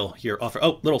good deal here.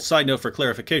 Little side note for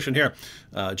clarification here.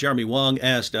 Jeremy Wong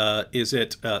asked, is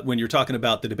it when you're talking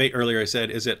about the debate earlier? I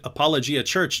said, is it Apologia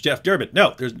Church, Jeff Durbin?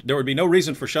 No, there would be no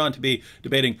reason for Sean to be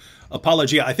debating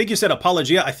Apologia. I think you said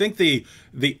Apologia. I think the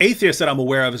atheist that I'm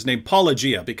aware of is named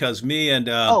Paulogia, because me and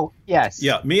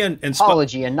me and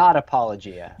Apologia, not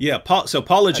Apologia. Yeah, so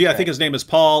Paulogia, I think his name is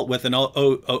Paul with an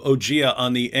Ogia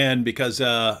on the end, because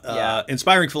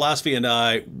Inspiring Philosophy and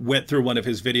I went through one of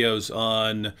his videos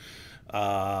on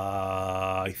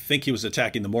I think he was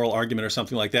attacking the moral argument or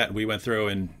something like that, and we went through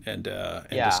and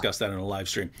discussed that in a live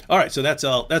stream. All right, so that's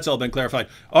all been clarified.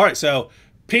 All right, so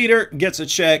Peter gets a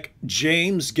check,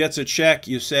 James gets a check.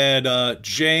 You said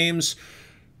James,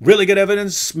 really good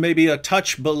evidence, maybe a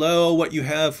touch below what you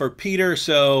have for Peter.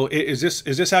 So is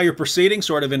this how you're proceeding,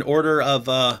 sort of in order of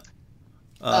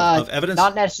evidence?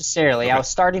 Not necessarily. Okay. I was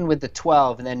starting with the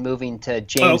 12 and then moving to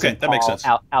James and Paul. That makes sense.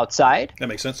 Outside. That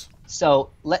makes sense.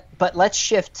 So let's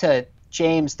shift to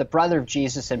James, the brother of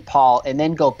Jesus, and Paul, and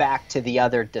then go back to the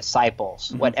other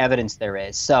disciples, what evidence there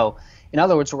is. So in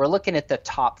other words, we're looking at the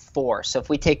top 4. So if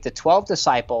we take the 12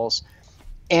 disciples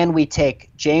and we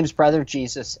take James, brother of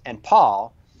Jesus, and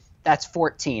Paul, that's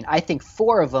 14. I think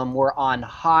 4 of them were on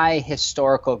high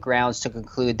historical grounds to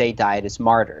conclude they died as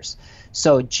martyrs.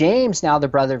 So James, now the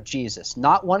brother of Jesus,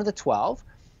 not one of the 12.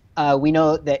 We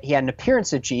know that he had an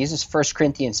appearance of Jesus. 1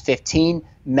 Corinthians 15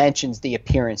 mentions the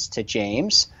appearance to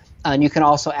James. And you can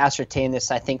also ascertain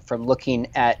this, I think, from looking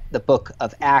at the book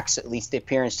of Acts, at least the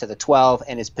appearance to the 12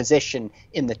 and his position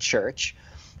in the church.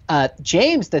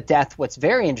 James, the death, what's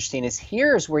very interesting is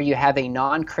here's where you have a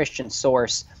non-Christian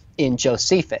source in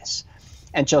Josephus.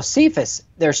 And Josephus,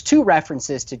 there's 2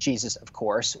 references to Jesus, of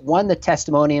course. One, the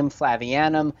Testimonium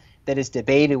Flavianum, that is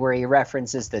debated, where he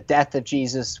references the death of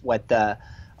Jesus, what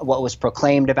was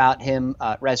proclaimed about him,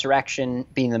 resurrection,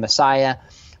 being the Messiah.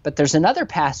 But there's another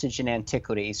passage in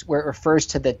Antiquities where it refers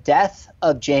to the death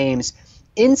of James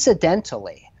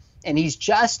incidentally, and he's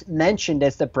just mentioned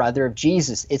as the brother of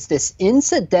Jesus. It's this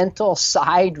incidental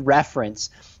side reference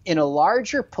in a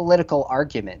larger political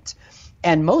argument.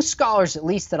 And most scholars, at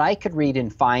least that I could read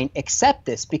and find, accept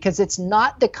this because it's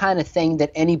not the kind of thing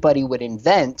that anybody would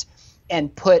invent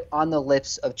and put on the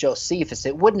lips of Josephus.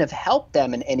 It wouldn't have helped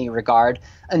them in any regard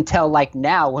until like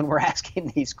now when we're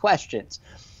asking these questions.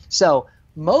 So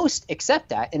most accept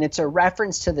that, and it's a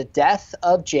reference to the death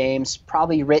of James,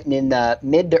 probably written in the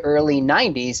mid to early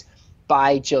 90s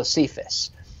by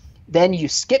Josephus. Then you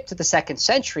skip to the 2nd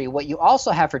century. What you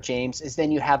also have for James is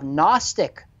then you have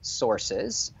Gnostic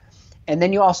sources, and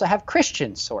then you also have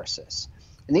Christian sources.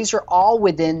 And these are all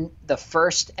within the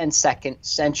 1st and 2nd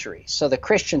century. So the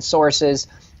Christian sources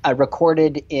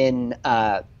recorded in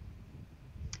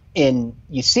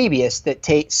Eusebius that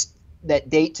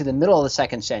date to the middle of the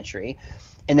 2nd century,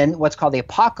 and then what's called the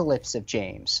Apocalypse of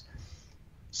James.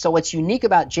 So what's unique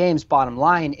about James, bottom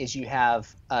line, is you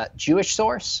have a Jewish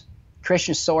source,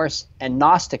 Christian source, and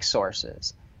Gnostic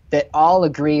sources that all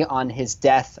agree on his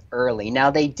death early. Now,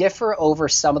 they differ over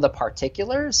some of the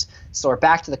particulars, so we're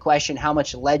back to the question, how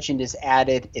much legend is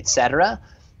added, etc.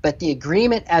 But the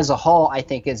agreement as a whole, I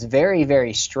think, is very,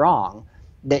 very strong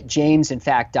that James, in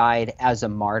fact, died as a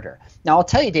martyr. Now, I'll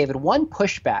tell you, David, one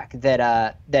pushback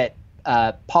that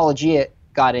Apologia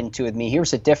got into with me,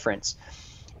 here's the difference,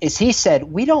 is he said,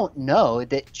 we don't know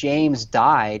that James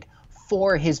died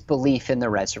for his belief in the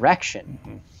resurrection.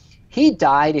 Mm-hmm. He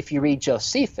died, if you read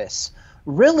Josephus,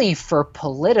 really for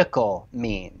political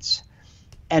means.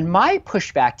 And my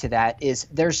pushback to that is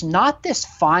there's not this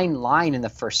fine line in the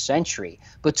 1st century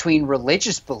between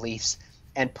religious beliefs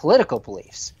and political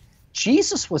beliefs.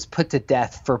 Jesus was put to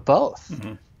death for both.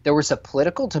 Mm-hmm. There was a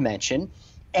political dimension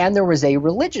and there was a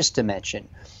religious dimension.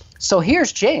 So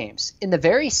here's James in the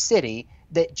very city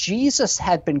that Jesus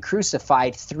had been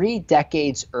crucified 3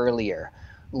 decades earlier,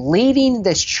 leading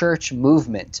this church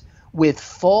movement with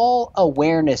full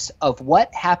awareness of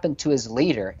what happened to his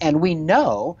leader. And we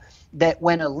know that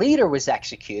when a leader was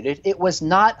executed, it was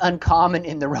not uncommon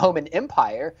in the Roman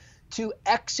Empire to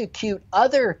execute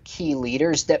other key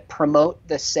leaders that promote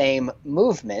the same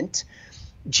movement.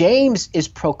 James is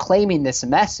proclaiming this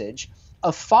message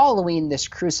of following this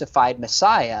crucified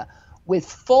Messiah with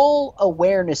full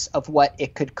awareness of what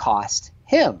it could cost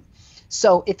him.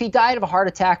 So if he died of a heart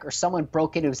attack or someone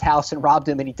broke into his house and robbed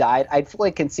him and he died, I'd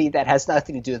fully concede that has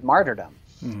nothing to do with martyrdom.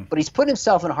 But he's put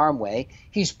himself in harm's way.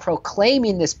 He's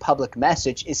proclaiming this public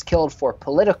message, is killed for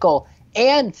political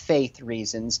and faith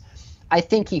reasons. I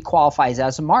think he qualifies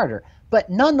as a martyr. But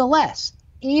nonetheless,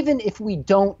 even if we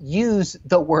don't use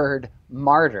the word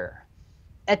martyr,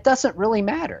 it doesn't really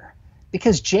matter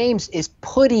because James is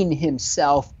putting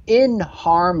himself in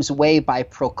harm's way by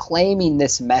proclaiming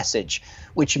this message,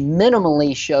 which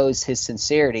minimally shows his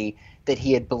sincerity that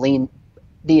he had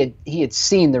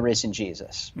seen the risen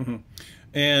Jesus. Mm-hmm.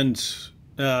 And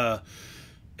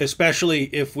especially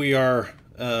if we are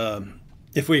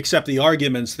if we accept the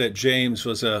arguments that James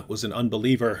was an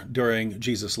unbeliever during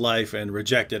Jesus' life and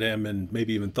rejected him and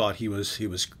maybe even thought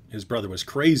his brother was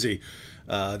crazy,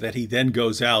 that he then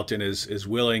goes out and is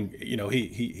willing,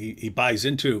 he buys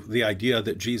into the idea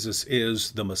that Jesus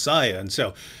is the Messiah. And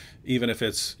so even if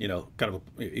it's,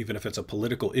 even if it's a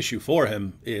political issue for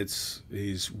him,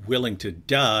 he's willing to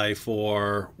die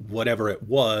for whatever it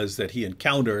was that he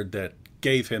encountered that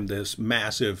gave him this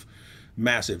massive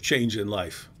change in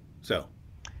life. So,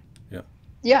 yeah.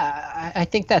 Yeah, I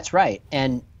think that's right.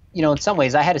 And, in some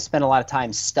ways I had to spend a lot of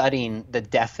time studying the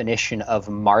definition of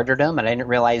martyrdom, and I didn't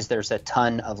realize there's a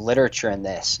ton of literature in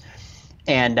this.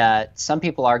 And some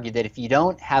people argue that if you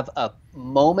don't have a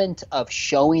moment of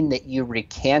showing that you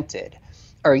recanted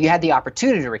or you had the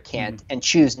opportunity to recant and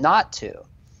choose not to,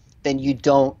 then you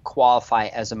don't qualify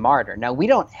as a martyr. Now, we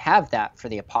don't have that for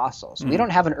the apostles. We don't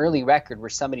have an early record where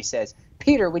somebody says,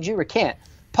 Peter, would you recant?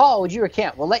 Paul, would you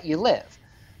recant? We'll let you live.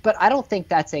 But I don't think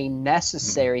that's a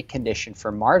necessary condition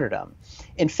for martyrdom.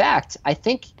 In fact, I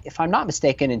think, if I'm not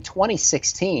mistaken, in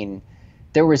 2016,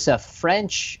 there was a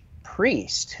French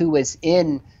priest who was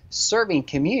in serving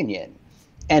communion,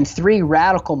 and 3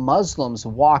 radical Muslims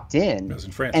walked in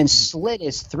and slit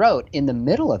his throat in the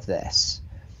middle of this.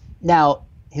 Now,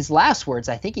 his last words,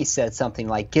 I think he said something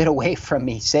like, "Get away from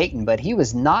me, Satan," but he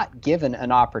was not given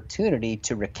an opportunity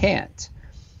to recant.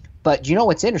 But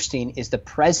what's interesting is the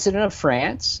president of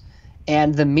France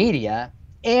and the media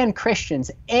and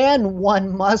Christians and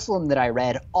one Muslim that I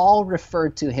read all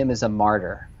referred to him as a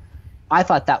martyr. I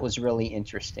thought that was really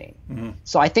interesting.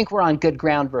 So I think we're on good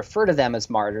ground to refer to them as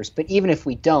martyrs, but even if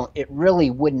we don't, it really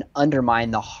wouldn't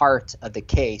undermine the heart of the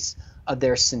case of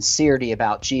their sincerity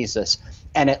about Jesus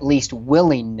and at least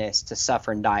willingness to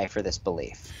suffer and die for this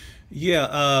belief.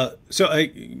 Yeah.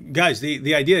 Guys,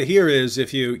 the idea here is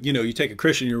if you take a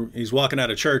Christian, he's walking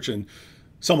out of church and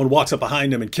someone walks up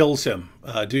behind him and kills him.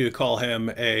 Do you call him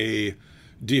a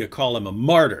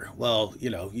martyr? Well,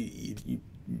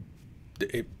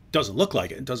 it doesn't look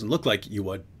like it. It doesn't look like you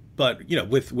would. But,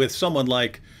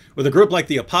 with a group like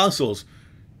the Apostles,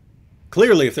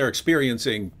 clearly if they're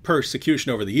experiencing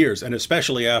persecution over the years, and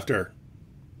especially after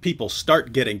people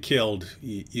start getting killed,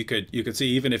 you could see,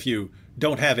 even if you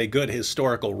don't have a good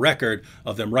historical record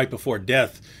of them right before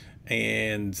death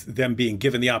and them being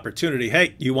given the opportunity,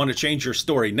 hey, you want to change your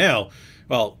story now?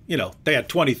 Well, they had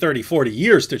 20, 30, 40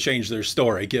 years to change their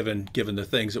story given the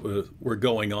things that were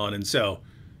going on. And so,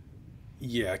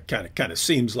 yeah, kind of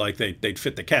seems like they'd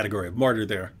fit the category of martyr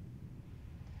there.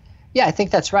 Yeah, I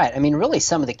think that's right. I mean, really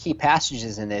some of the key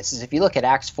passages in this is if you look at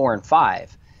Acts 4 and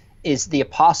 5, is the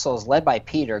apostles led by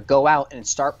Peter go out and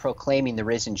start proclaiming the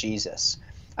risen Jesus.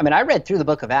 I mean, I read through the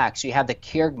book of Acts. You have the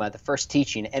kerygma, the first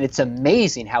teaching, and it's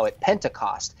amazing how at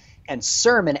Pentecost and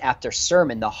sermon after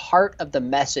sermon, the heart of the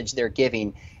message they're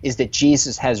giving is that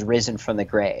Jesus has risen from the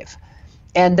grave.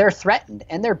 And they're threatened,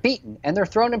 and they're beaten, and they're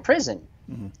thrown in prison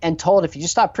and told, if you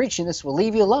just stop preaching this, we'll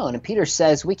leave you alone. And Peter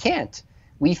says, we can't.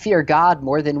 We fear God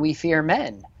more than we fear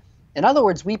men. In other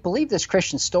words, we believe this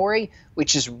Christian story,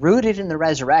 which is rooted in the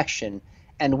resurrection,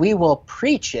 and we will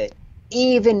preach it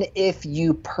even if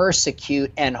you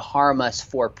persecute and harm us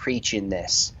for preaching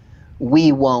this.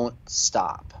 We won't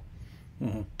stop.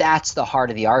 That's the heart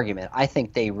of the argument. I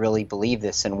think they really believe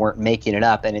this and weren't making it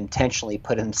up and intentionally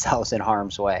put themselves in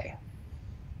harm's way.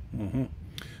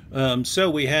 So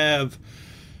we have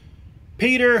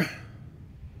Peter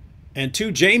and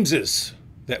two Jameses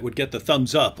that would get the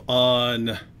thumbs up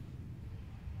on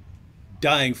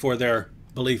dying for their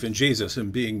belief in Jesus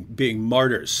and being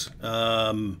martyrs.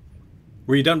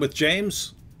 Were you done with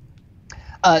James?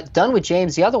 Done with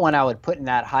James. The other one I would put in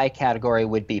that high category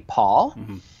would be Paul.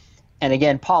 And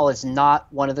again, Paul is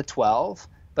not one of the 12,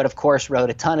 but of course wrote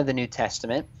a ton of the New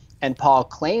Testament. And Paul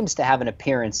claims to have an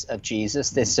appearance of Jesus.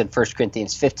 This is in 1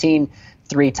 Corinthians 15,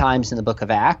 3 times in the book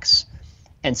of Acts.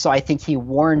 And so I think he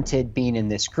warranted being in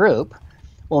this group.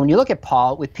 Well, when you look at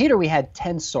Paul, with Peter we had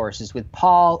 10 sources. With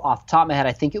Paul, off the top of my head,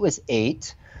 I think it was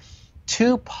 8.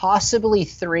 2, possibly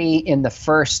 3 in the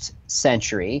first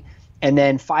century, and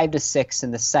then 5 to 6 in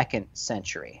the second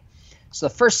century. So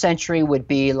the first century would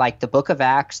be like the book of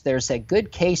Acts. There's a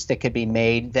good case that could be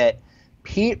made that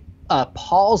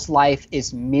Paul's life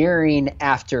is mirroring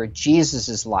after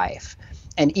Jesus's life.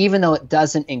 And even though it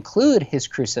doesn't include his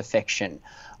crucifixion,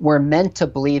 we're meant to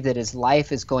believe that his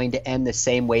life is going to end the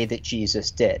same way that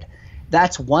Jesus did.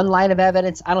 That's one line of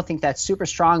evidence. I don't think that's super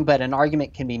strong, but an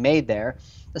argument can be made there.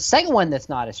 The second one that's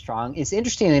not as strong is,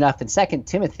 interestingly enough, in 2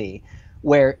 Timothy,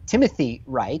 where Timothy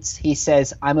writes, he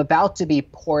says, I'm about to be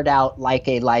poured out like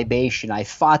a libation.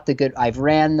 I've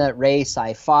ran the race,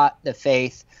 I fought the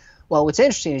faith. Well, what's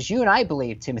interesting is you and I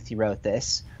believe Timothy wrote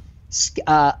this.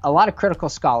 A lot of critical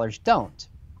scholars don't.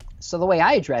 So the way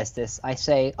I address this, I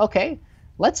say, okay,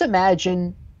 let's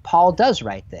imagine Paul does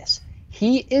write this.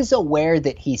 He is aware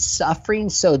that he's suffering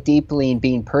so deeply and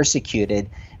being persecuted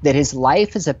that his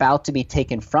life is about to be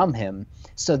taken from him.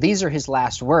 So these are his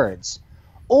last words.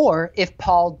 Or if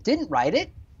Paul didn't write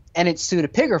it and it's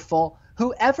pseudepigraphal,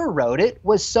 whoever wrote it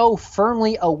was so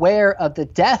firmly aware of the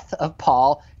death of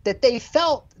Paul that they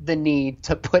felt the need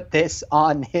to put this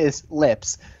on his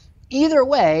lips. Either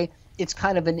way, it's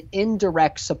kind of an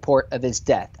indirect support of his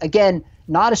death. Again,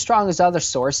 not as strong as other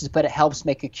sources, but it helps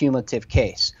make a cumulative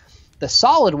case. The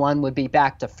solid one would be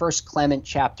back to 1 Clement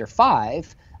chapter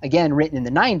 5, again written in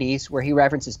the 90s, where he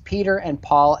references Peter and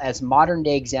Paul as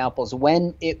modern-day examples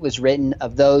when it was written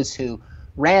of those who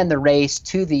ran the race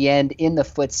to the end in the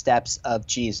footsteps of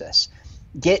Jesus.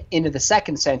 Get into the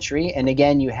 2nd century, and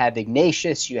again you have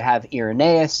Ignatius, you have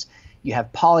Irenaeus, you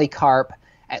have Polycarp,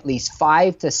 at least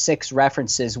 5 to 6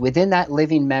 references within that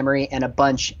living memory and a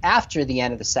bunch after the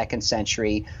end of the 2nd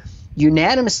century,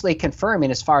 unanimously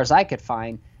confirming, as far as I could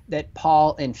find, that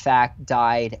Paul, in fact,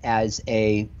 died as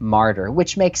a martyr,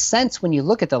 which makes sense when you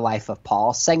look at the life of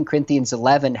Paul. 2 Corinthians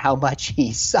 11, how much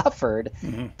he suffered,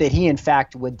 that he, in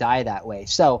fact, would die that way.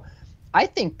 So I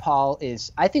think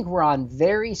I think we're on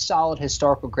very solid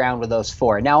historical ground with those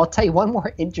 4. Now, I'll tell you one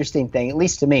more interesting thing, at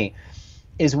least to me,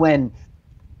 is when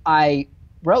I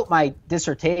wrote my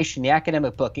dissertation, the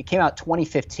academic book, it came out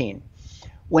 2015.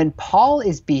 When Paul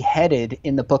is beheaded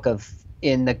in the book of,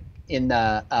 in the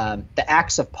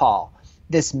Acts of Paul,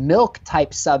 this milk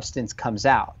type substance comes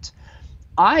out.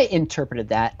 I interpreted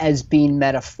that as being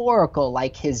metaphorical,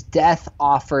 like his death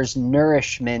offers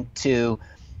nourishment to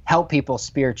help people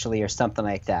spiritually or something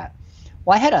like that.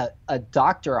 Well, I had a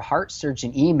doctor, a heart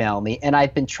surgeon, email me, and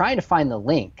I've been trying to find the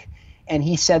link. And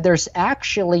he said there's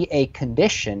actually a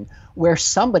condition where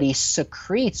somebody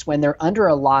secretes, when they're under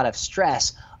a lot of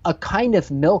stress, a kind of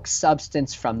milk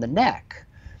substance from the neck.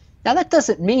 Now, that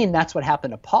doesn't mean that's what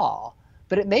happened to Paul,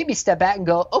 but it made me step back and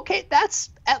go, okay, that's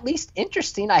at least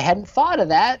interesting. I hadn't thought of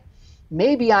that.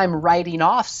 Maybe I'm writing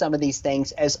off some of these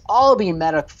things as all being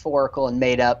metaphorical and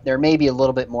made up. There may be a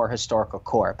little bit more historical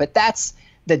core, but that's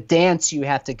the dance you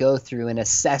have to go through in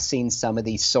assessing some of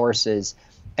these sources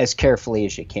as carefully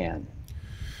as you can.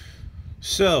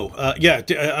 So, yeah,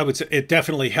 I would say it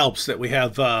definitely helps that we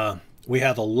have a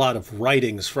lot of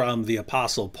writings from the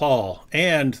Apostle Paul,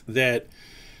 and that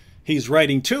he's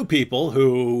writing to people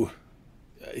who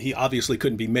he obviously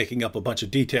couldn't be making up a bunch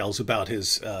of details about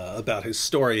his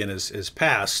story and his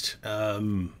past.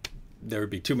 There would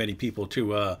be too many people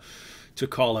to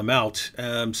call him out.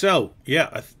 So,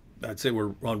 yeah, I'd say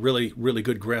we're on really, really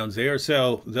good grounds there.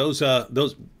 So those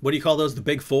what do you call those? The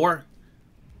big four?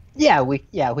 Yeah, we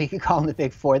could call them the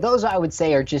big four. Those, I would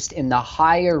say, are just in the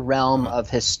higher realm of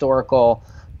historical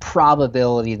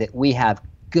probability that we have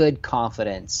good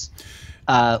confidence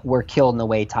were killed in the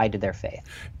way tied to their faith.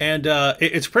 And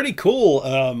it's pretty cool.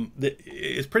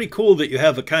 It's pretty cool that you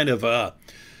have a kind of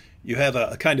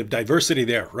diversity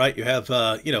there, right? You have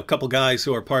a couple guys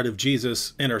who are part of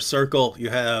Jesus' inner circle. You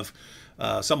have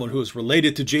someone who is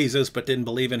related to Jesus but didn't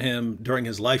believe in him during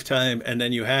his lifetime, and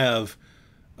then you have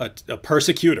a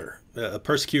persecutor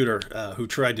who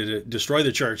tried to destroy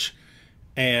the church.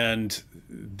 And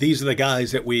these are the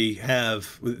guys that we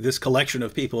have. This collection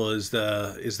of people is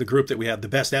the group that we have the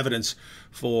best evidence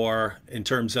for in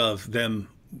terms of them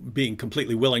being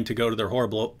completely willing to go to their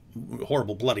horrible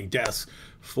bloody deaths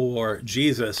for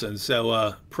Jesus. And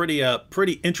so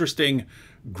pretty interesting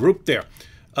group there.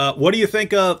 What do you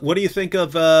think of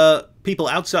people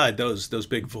outside those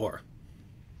big four?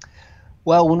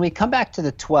 Well, when we come back to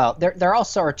the 12, there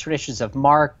also are traditions of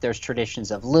Mark, there's traditions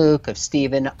of Luke, of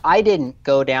Stephen. I didn't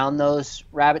go down those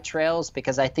rabbit trails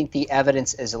because I think the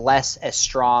evidence is less as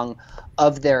strong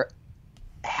of their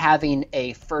having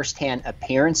a firsthand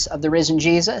appearance of the risen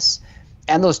Jesus,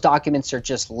 and those documents are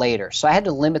just later. So I had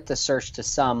to limit the search to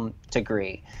some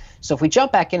degree. So if we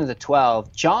jump back into the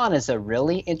 12, John is a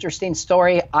really interesting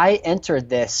story. I entered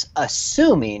this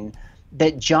assuming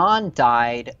that John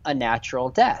died a natural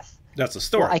death. That's a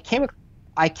story. Well,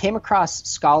 I came across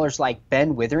scholars like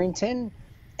Ben Witherington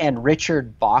and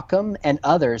Richard Bauckham and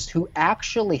others who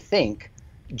actually think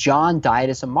John died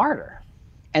as a martyr.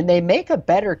 And they make a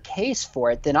better case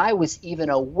for it than I was even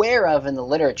aware of in the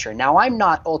literature. Now, I'm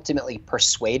not ultimately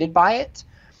persuaded by it.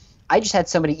 I just had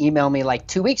somebody email me like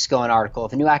 2 weeks ago an article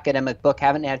of a new academic book,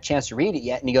 haven't had a chance to read it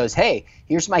yet, and he goes, hey,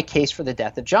 here's my case for the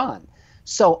death of John.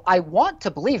 So I want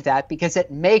to believe that because it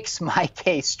makes my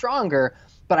case stronger,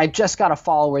 but I've just got to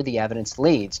follow where the evidence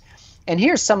leads. And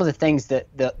here's some of the things that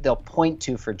they'll point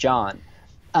to for John.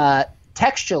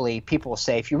 Textually, people will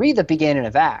say, if you read the beginning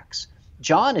of Acts,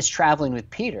 John is traveling with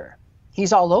Peter.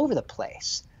 He's all over the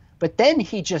place. But then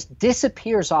he just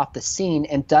disappears off the scene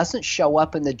and doesn't show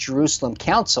up in the Jerusalem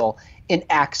council in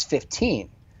Acts 15.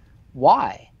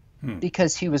 Why?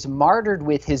 Because he was martyred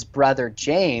with his brother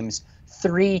James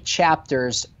 3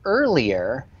 chapters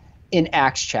earlier in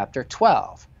Acts chapter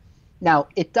 12. Now,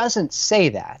 it doesn't say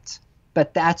that,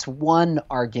 but that's one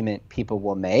argument people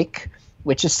will make,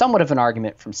 which is somewhat of an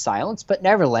argument from silence, but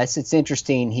nevertheless, it's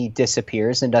interesting he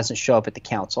disappears and doesn't show up at the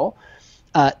council.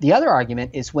 The other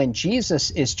argument is when Jesus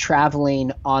is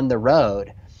traveling on the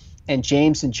road and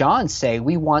James and John say,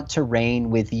 we want to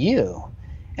reign with you.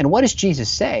 And what does Jesus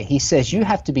say? He says, you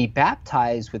have to be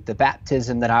baptized with the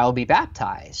baptism that I will be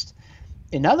baptized.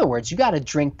 In other words, you got to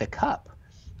drink the cup.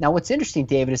 Now, what's interesting,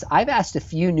 David, is I've asked a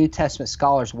few New Testament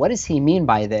scholars, what does he mean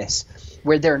by this,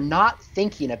 where they're not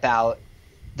thinking about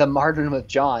the martyrdom of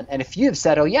John. And a few have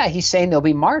said, oh, yeah, he's saying they'll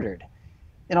be martyred.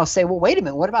 And I'll say, well, wait a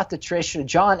minute, what about the tradition of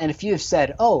John? And a few have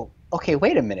said, oh, okay,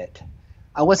 wait a minute.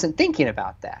 I wasn't thinking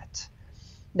about that.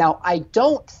 Now, I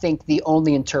don't think the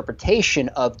only interpretation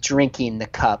of drinking the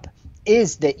cup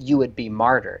is that you would be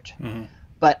martyred. Mm-hmm.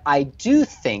 But I do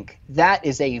think that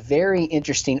is a very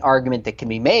interesting argument that can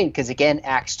be made because, again,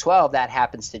 Acts 12, that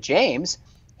happens to James.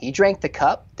 He drank the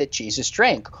cup that Jesus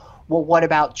drank. Well, what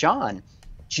about John?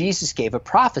 Jesus gave a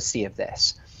prophecy of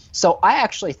this. So I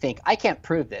actually think, I can't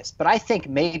prove this, but I think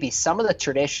maybe some of the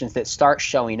traditions that start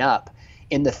showing up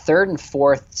in the 3rd and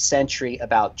 4th century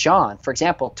about John, for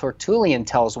example, Tertullian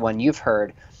tells one you've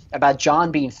heard about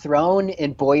John being thrown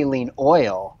in boiling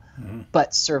oil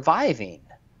but surviving.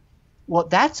 Well,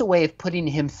 that's a way of putting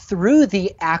him through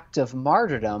the act of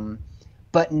martyrdom,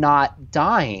 but not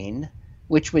dying,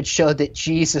 which would show that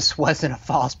Jesus wasn't a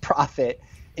false prophet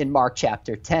in Mark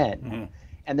chapter 10.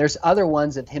 And there's other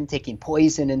ones of him taking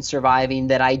poison and surviving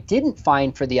that I didn't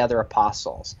find for the other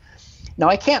apostles. Now,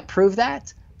 I can't prove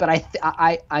that, but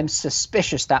I'm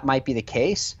suspicious that might be the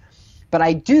case. But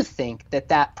I do think that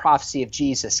that prophecy of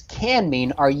Jesus can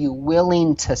mean, are you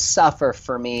willing to suffer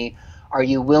for me? Are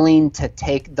you willing to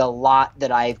take the lot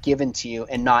that I've given to you,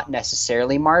 and not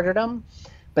necessarily martyrdom?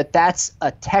 But that's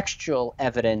a textual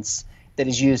evidence that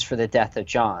is used for the death of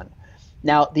John.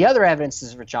 Now, the other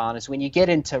evidences for John is when you get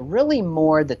into really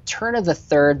more the turn of the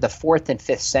 3rd, the 4th, and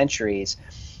 5th centuries,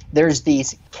 there's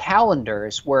these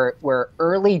calendars where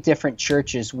early different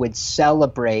churches would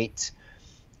celebrate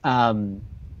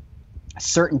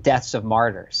certain deaths of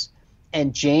martyrs.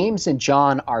 And James and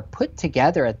John are put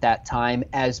together at that time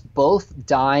as both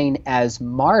dying as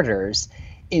martyrs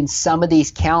in some of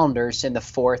these calendars in the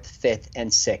 4th, 5th,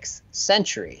 and 6th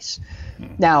centuries.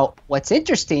 Now, what's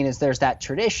interesting is there's that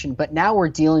tradition, but now we're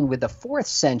dealing with the 4th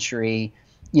century,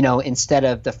 instead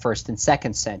of the 1st and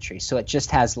 2nd century. So it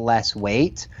just has less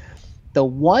weight. The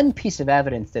one piece of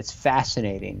evidence that's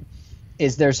fascinating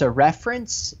is there's a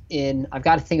reference in, I've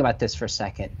got to think about this for a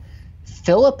second,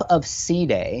 Philip of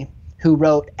Sidon, who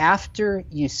wrote after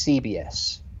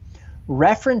Eusebius,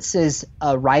 references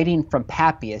a writing from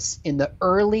Papias in the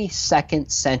early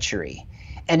 2nd century,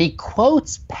 and he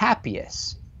quotes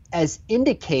Papias as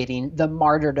indicating the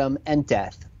martyrdom and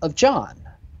death of John.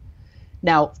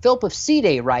 Now, Philip of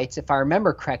Sidon writes, if I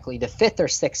remember correctly, the 5th or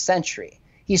 6th century.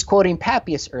 He's quoting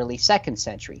Papias early 2nd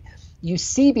century.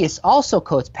 Eusebius also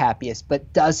quotes Papias,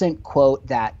 but doesn't quote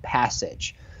that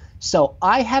passage. So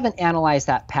I haven't analyzed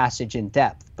that passage in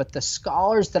depth, but the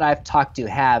scholars that I've talked to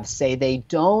have say they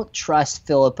don't trust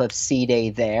Philip of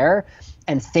Sidon there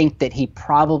and think that he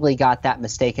probably got that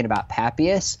mistaken about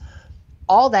Papias.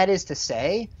 All that is to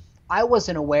say, I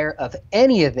wasn't aware of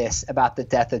any of this about the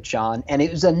death of John, and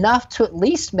it was enough to at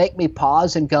least make me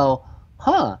pause and go,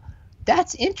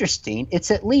 that's interesting. It's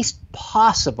at least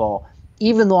possible,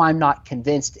 even though I'm not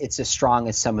convinced it's as strong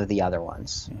as some of the other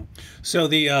ones. So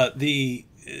the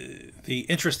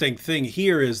interesting thing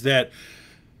here is that,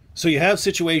 so you have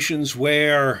situations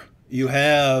where you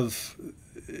have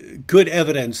good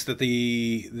evidence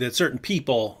that certain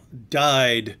people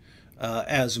died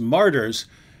as martyrs,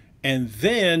 and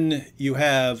then you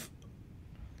have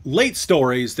late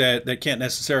stories that can't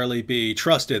necessarily be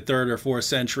trusted, 3rd or 4th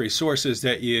century sources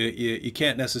that you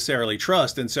can't necessarily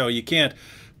trust, and so you can't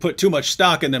put too much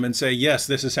stock in them and say, yes,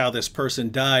 this is how this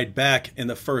person died back in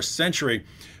the 1st century.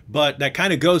 But that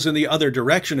kind of goes in the other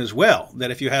direction as well, that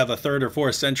if you have a 3rd or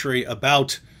 4th century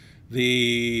about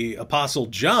the Apostle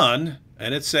John,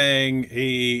 and it's saying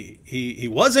he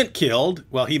wasn't killed,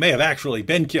 well, he may have actually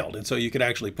been killed, and so you could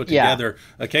actually put together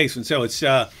a case. And so it's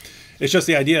just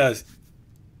the idea,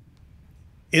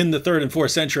 in the 3rd and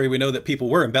 4th century, we know that people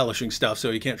were embellishing stuff, so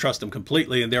you can't trust them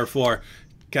completely, and therefore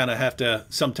kind of have to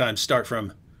sometimes start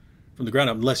from the ground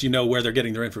up, unless you know where they're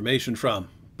getting their information from.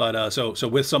 But so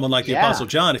with someone like the Apostle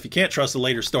John, if you can't trust the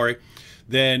later story,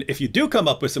 then if you do come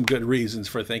up with some good reasons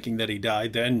for thinking that he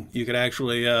died, then you could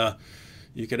actually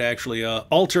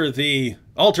alter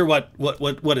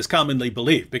what is commonly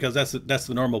believed, because that's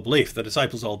the normal belief. The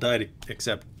disciples all died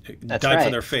for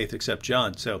their faith except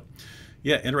John. So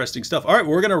yeah, interesting stuff. All right,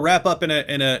 we're going to wrap up in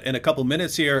a couple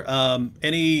minutes here.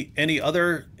 Anything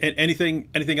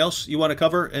else you want to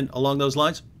cover along those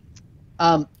lines?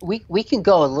 We can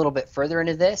go a little bit further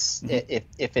into this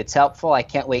if it's helpful. I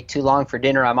can't wait too long for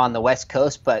dinner. I'm on the West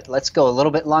Coast, but let's go a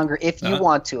little bit longer if you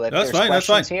want to. If there's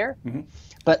questions here,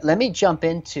 but let me jump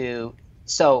into.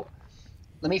 So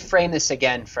let me frame this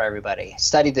again for everybody.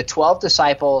 Study the 12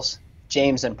 disciples,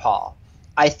 James and Paul.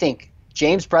 I think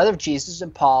James, brother of Jesus,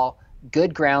 and Paul,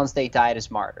 good grounds they died as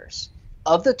martyrs.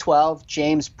 Of the 12,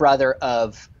 James,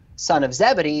 son of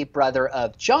Zebedee, brother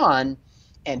of John,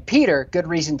 and Peter, good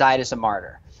reason, died as a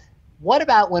martyr. What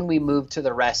about when we move to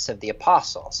the rest of the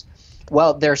apostles?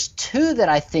 Well, there's 2 that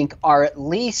I think are at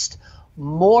least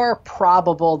more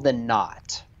probable than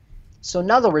not. So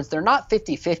in other words, they're not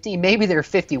 50-50, maybe they're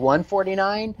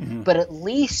 51-49, but at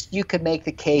least you could make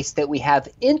the case that we have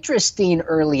interesting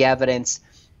early evidence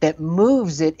that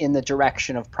moves it in the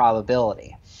direction of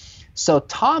probability. So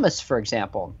Thomas, for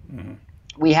example,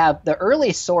 we have the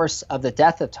earliest source of the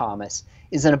death of Thomas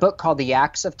is in a book called the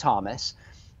Acts of Thomas,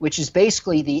 which is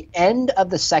basically the end of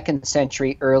the 2nd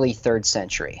century, early 3rd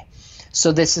century.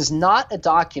 So this is not a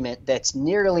document that's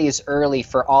nearly as early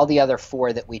for all the other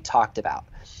 4 that we talked about.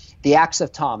 The Acts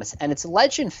of Thomas, and it's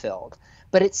legend-filled,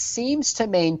 but it seems to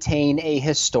maintain a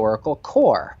historical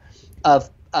core of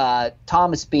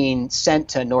Thomas being sent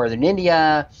to northern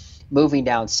India, moving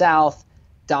down south,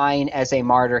 dying as a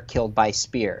martyr killed by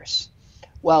spears.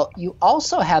 Well, you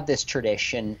also have this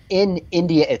tradition in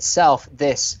India itself,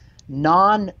 this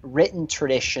non-written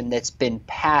tradition that's been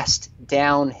passed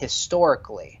down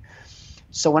historically.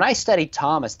 So when I studied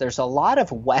Thomas, there's a lot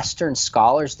of Western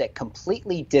scholars that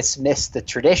completely dismiss the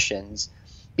traditions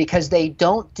because they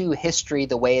don't do history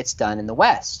the way it's done in the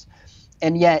West.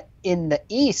 And yet in the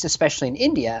East, especially in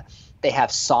India, they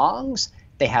have songs,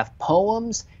 they have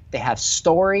poems, they have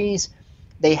stories.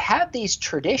 They have these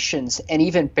traditions and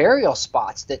even burial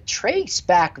spots that trace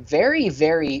back very,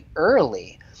 very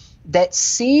early that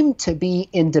seem to be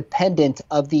independent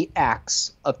of the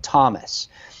Acts of Thomas.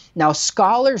 Now,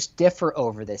 scholars differ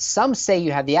over this. Some say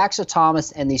you have the Acts of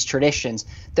Thomas and these traditions.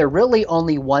 They're really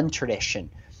only one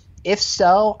tradition. If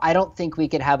so, I don't think we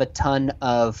could have a ton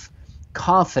of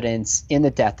confidence in the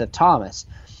death of Thomas.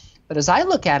 But as I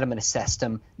look at them and assess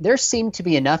them, there seem to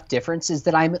be enough differences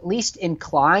that I'm at least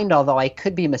inclined, although I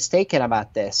could be mistaken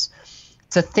about this,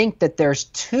 to think that there's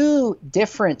two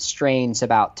different strains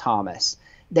about Thomas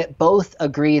that both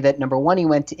agree that, number one, he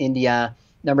went to India,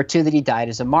 number two, that he died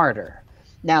as a martyr.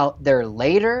 Now, they're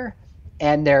later,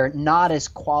 and they're not as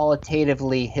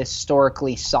qualitatively,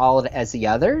 historically solid as the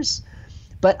others,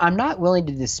 but I'm not willing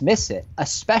to dismiss it,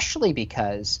 especially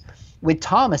because with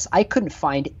Thomas, I couldn't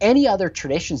find any other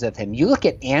traditions of him. You look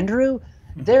at Andrew,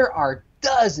 there are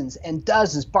dozens and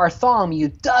dozens. Bartholomew,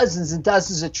 dozens and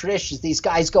dozens of traditions. These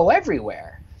guys go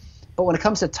everywhere. But when it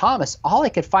comes to Thomas, all I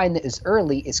could find that is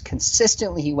early is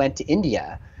consistently he went to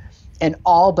India, and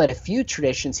all but a few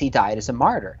traditions he died as a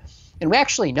martyr. And we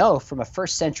actually know from a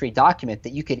first century document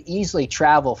that you could easily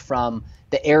travel from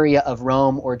the area of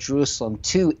Rome or Jerusalem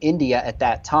to India at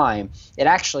that time. It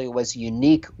actually was a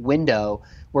unique window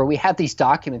where we have these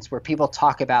documents where people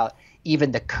talk about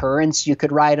even the currents you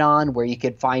could ride on, where you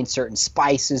could find certain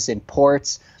spices and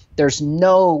ports. There's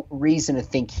no reason to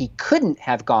think he couldn't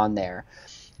have gone there.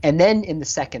 And then in the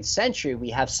 2nd century, we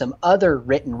have some other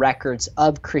written records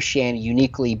of Christianity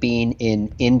uniquely being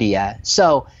in India.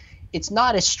 So it's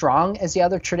not as strong as the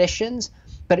other traditions,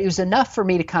 but it was enough for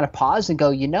me to kind of pause and go,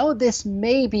 you know, this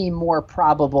may be more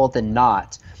probable than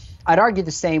not. I'd argue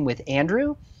the same with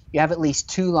Andrew. You have at least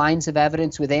two lines of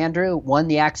evidence with Andrew, one,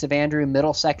 the Acts of Andrew,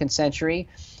 middle 2nd century,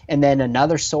 and then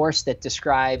another source that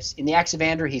describes, in the Acts of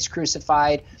Andrew, he's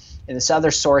crucified. In this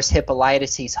other source,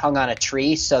 Hippolytus, he's hung on a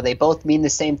tree. So they both mean the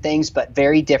same things, but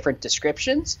very different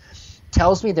descriptions.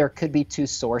 Tells me there could be two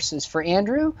sources for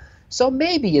Andrew. So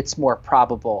maybe it's more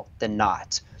probable than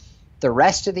not. The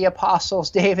rest of the apostles,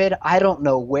 David, I don't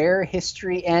know where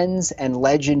history ends and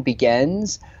legend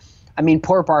begins. I mean,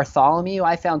 poor Bartholomew,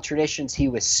 I found traditions he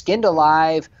was skinned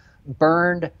alive,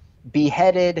 burned,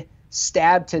 beheaded,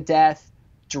 stabbed to death,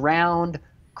 drowned,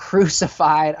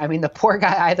 crucified. I mean, the poor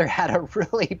guy either had a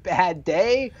really bad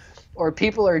day or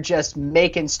people are just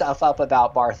making stuff up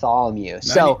about Bartholomew.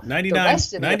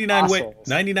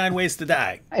 99 ways to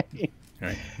die. I mean,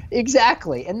 right.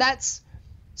 Exactly. And that's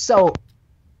so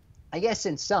I guess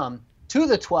in sum, 2 of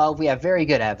the 12, we have very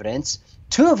good evidence.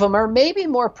 2 of them are maybe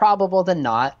more probable than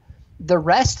not. The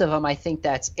rest of them, I think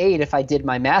that's 8 if I did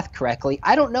my math correctly.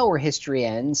 I don't know where history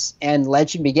ends and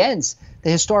legend begins.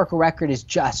 The historical record is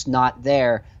just not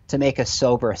there to make a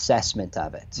sober assessment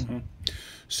of it. Mm-hmm.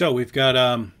 So we've got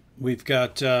of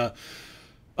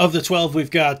the 12, we've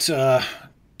got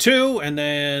 2, and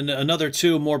then another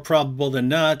 2 more probable than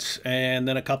not, and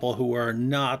then a couple who are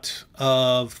not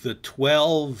of the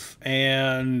 12,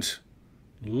 and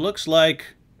looks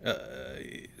like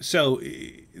so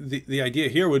the idea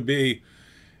here would be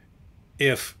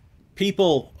if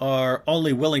people are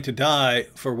only willing to die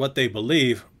for what they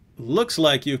believe, looks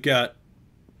like you've got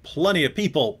plenty of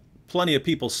people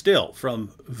still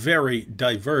from very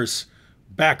diverse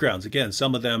backgrounds. Again,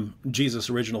 some of them Jesus'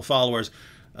 original followers,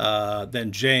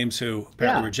 then James, who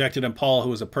apparently rejected him, Paul, who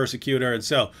was a persecutor. And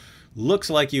so looks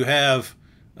like you have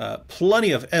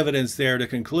plenty of evidence there to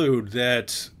conclude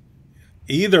that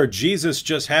either Jesus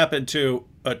just happened to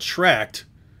attract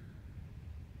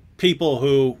people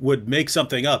who would make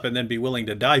something up and then be willing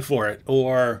to die for it,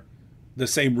 or the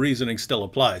same reasoning still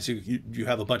applies. You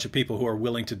have a bunch of people who are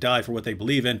willing to die for what they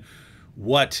believe in.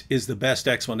 What is the best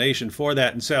explanation for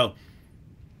that? And so,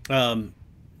 those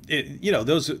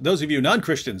of you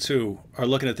non-Christians who are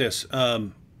looking at this,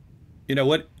 what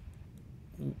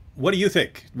do you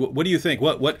think? What do you think?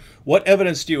 What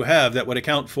evidence do you have that would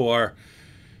account for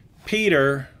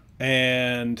Peter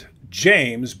and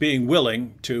James being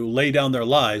willing to lay down their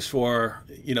lives for,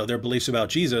 their beliefs about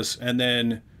Jesus, and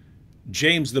then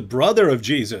James, the brother of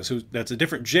Jesus, that's a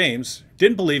different James,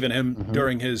 didn't believe in him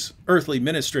during his earthly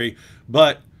ministry,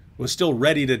 but was still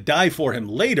ready to die for him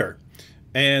later.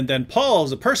 And then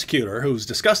Paul's a persecutor who's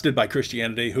disgusted by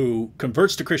Christianity, who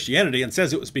converts to Christianity and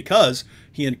says it was because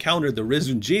he encountered the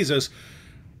risen Jesus.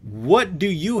 What do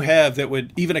you have that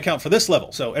would even account for this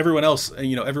level? So everyone else,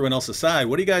 everyone else aside,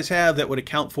 what do you guys have that would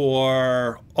account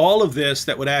for all of this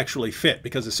that would actually fit?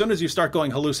 Because as soon as you start going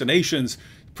hallucinations,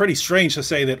 pretty strange to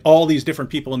say that all these different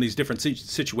people in these different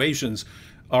situations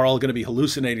are all going to be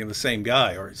hallucinating the same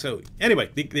guy. Or so anyway,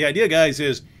 the idea, guys,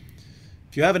 is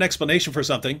if you have an explanation for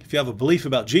something, if you have a belief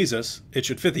about Jesus, it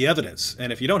should fit the evidence.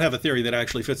 And if you don't have a theory that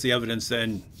actually fits the evidence,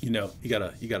 then you got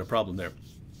a problem there.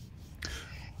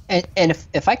 And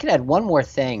if I could add one more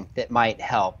thing that might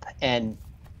help, and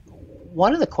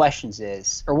one of the questions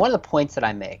is, or one of the points that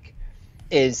I make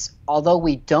is, although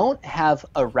we don't have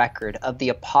a record of the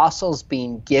apostles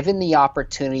being given the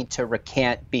opportunity to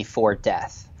recant before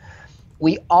death,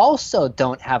 we also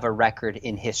don't have a record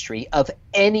in history of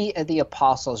any of the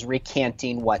apostles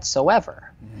recanting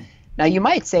whatsoever. Mm-hmm. Now you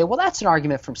might say, well, that's an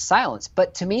argument from silence,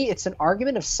 but to me it's an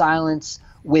argument of silence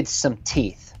with some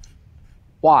teeth.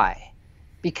 Why?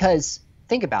 Because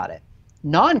think about it.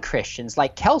 Non-Christians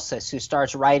like Celsus, who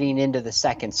starts writing into the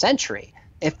 2nd century,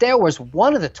 if there was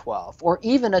one of the 12, or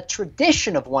even a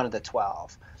tradition of one of the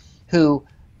 12, who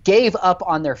gave up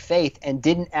on their faith and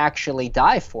didn't actually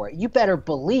die for it, you better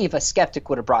believe a skeptic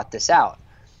would have brought this out.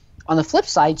 On the flip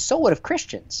side, so would have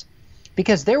Christians,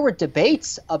 because there were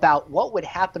debates about what would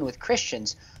happen with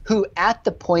Christians who at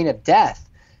the point of death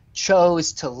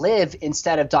chose to live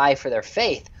instead of die for their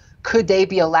faith. Could they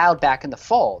be allowed back in the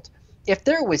fold? If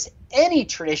there was any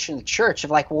tradition in the church of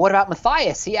like, well, what about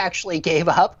Matthias? He actually gave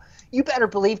up. You better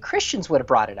believe Christians would have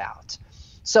brought it out.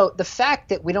 So the fact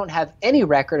that we don't have any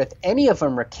record of any of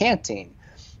them recanting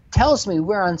tells me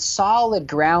we're on solid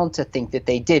ground to think that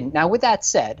they didn't. Now, with that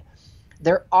said,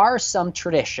 there are some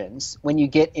traditions when you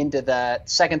get into the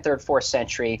 2nd, 3rd, 4th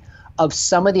century of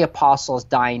some of the apostles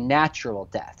dying natural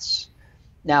deaths.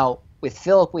 Now, with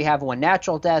Philip, we have one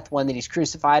natural death, one that he's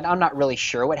crucified. I'm not really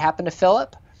sure what happened to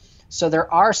Philip. So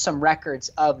there are some records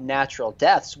of natural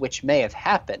deaths which may have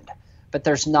happened, but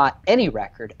there's not any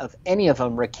record of any of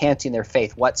them recanting their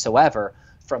faith whatsoever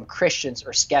from Christians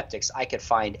or skeptics I could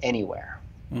find anywhere.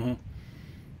 Mm-hmm.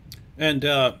 And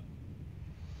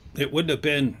it wouldn't have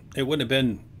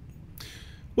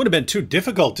been too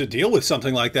difficult to deal with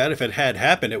something like that if it had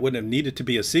happened. It wouldn't have needed to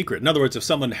be a secret. In other words, if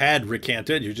someone had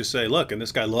recanted, you just say, look, and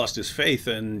this guy lost his faith,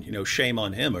 and shame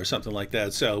on him or something like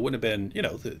that. So it wouldn't have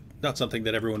been not something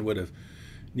that everyone would have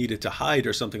needed to hide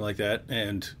or something like that.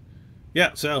 And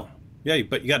yeah, so yeah,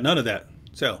 but you got none of that.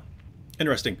 So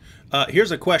interesting.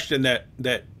 Here's a question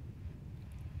that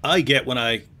I get when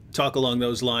I talk along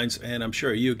those lines, and I'm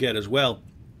sure you get as well.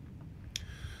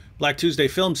 Black Tuesday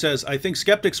Film says, I think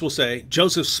skeptics will say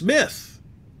Joseph Smith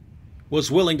was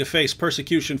willing to face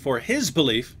persecution for his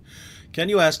belief. Can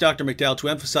you ask Dr. McDowell to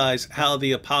emphasize how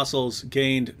the apostles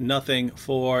gained nothing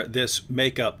for this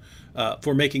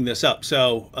for making this up?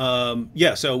 So,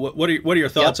 yeah, so what are your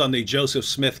thoughts on the Joseph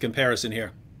Smith comparison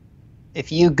here?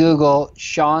 If you Google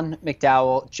Sean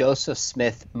McDowell, Joseph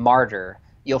Smith, martyr,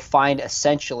 you'll find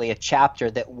essentially a chapter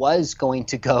that was going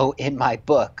to go in my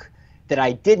book that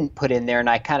I didn't put in there, and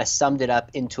I kind of summed it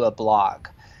up into a blog.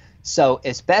 So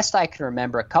as best I can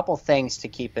remember, a couple things to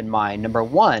keep in mind. Number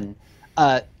one,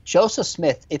 Joseph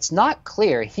Smith, it's not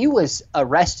clear. He was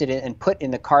arrested and put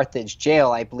in the Carthage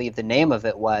jail, I believe the name of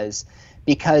it was,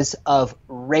 because of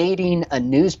raiding a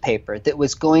newspaper that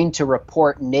was going to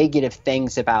report negative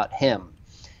things about him.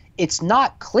 It's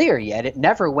not clear yet, it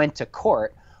never went to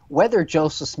court, whether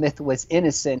Joseph Smith was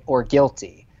innocent or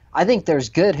guilty. I think there's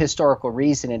good historical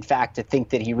reason, in fact, to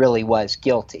think that he really was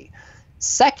guilty.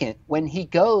 Second, when he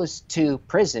goes to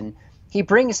prison, he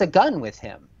brings a gun with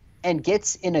him and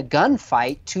gets in a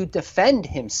gunfight to defend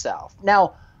himself.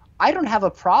 Now, I don't have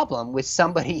a problem with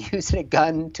somebody using a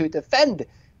gun to defend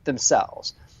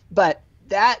themselves, but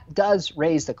that does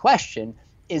raise the question,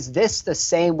 is this the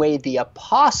same way the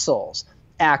apostles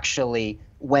actually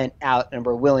went out and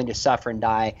were willing to suffer and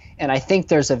die? And I think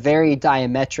there's a very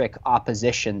diametric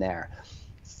opposition there.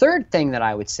 Third thing that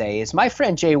I would say is my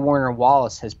friend J. Warner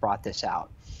Wallace has brought this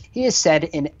out. He has said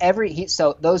in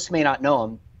so those who may not know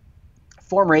him,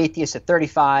 former atheist at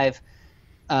 35,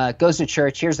 goes to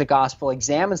church, hears the gospel,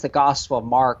 examines the gospel of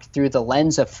Mark through the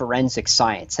lens of forensic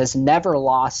science, has never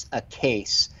lost a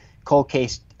cold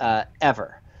case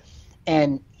ever.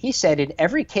 And he said in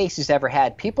every case he's ever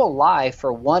had, people lie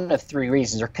for one of three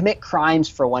reasons or commit crimes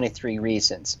for one of three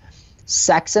reasons: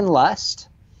 sex and lust,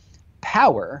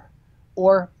 power,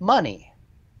 or money.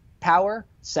 power,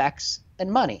 sex, and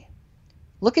money.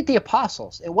 Look at the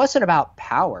apostles. It wasn't about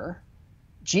power.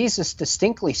 Jesus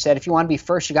distinctly said, if you want to be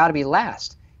first, you got to be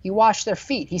last. He washed their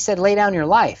feet. He said, lay down your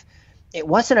life. It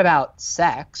wasn't about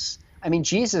sex. I mean,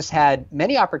 Jesus had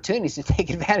many opportunities to take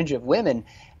advantage of women.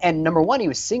 And number one, he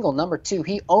was single. Number two,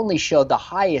 he only showed the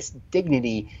highest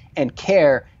dignity and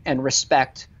care and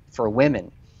respect for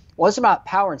women. It wasn't about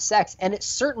power and sex, and it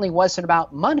certainly wasn't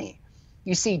about money.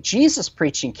 You see Jesus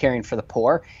preaching caring for the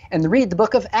poor, and read the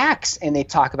book of Acts, and they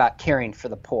talk about caring for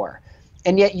the poor.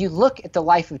 And yet you look at the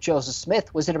life of Joseph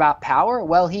Smith. Was it about power?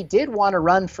 Well, he did want to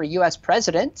run for U.S.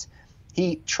 president.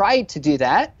 He tried to do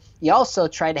that. He also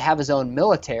tried to have his own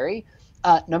military.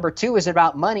 Number two, was it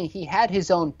about money? He had his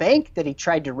own bank that he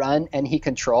tried to run and he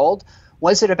controlled.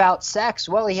 Was it about sex?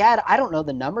 Well, he had, I don't know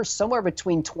the numbers, somewhere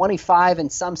between 25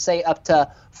 and some say up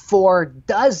to 4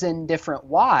 dozen different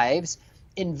wives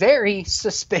in very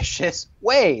suspicious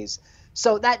ways.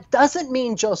 So that doesn't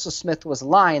mean Joseph Smith was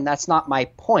lying. That's not my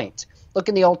point. Look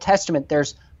in the Old Testament,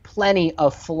 there's plenty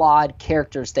of flawed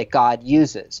characters that God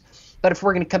uses. But if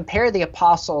we're going to compare the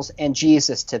apostles and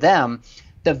Jesus to them,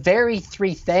 the very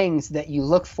 3 things that you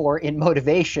look for in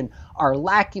motivation are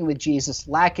lacking with Jesus,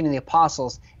 lacking in the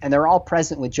apostles, and they're all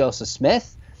present with Joseph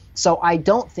Smith. So I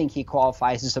don't think he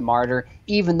qualifies as a martyr,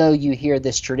 even though you hear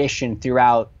this tradition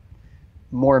throughout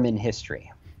Mormon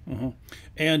history. Mm-hmm.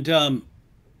 And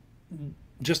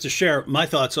just to share my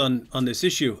thoughts on this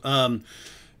issue, I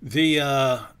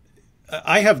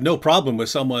have no problem with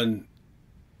someone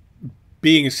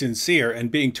being sincere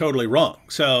and being totally wrong.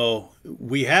 So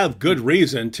we have good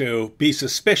reason to be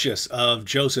suspicious of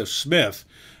Joseph Smith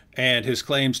and his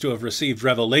claims to have received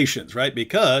revelations, right?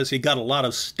 Because he got a lot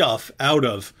of stuff out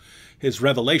of his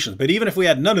revelations. But even if we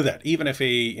had none of that, even if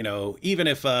he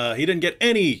didn't get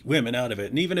any women out of it,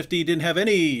 and even if he didn't have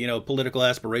any, political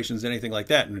aspirations, anything like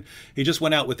that, and he just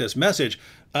went out with this message,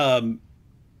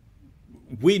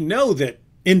 we know that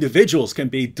individuals can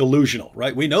be delusional,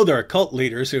 right? We know there are cult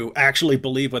leaders who actually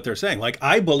believe what they're saying. Like,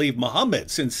 I believe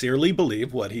Muhammad sincerely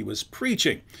believed what he was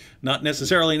preaching. Not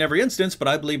necessarily in every instance, but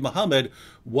I believe Muhammad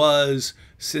was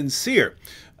sincere.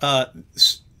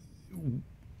 And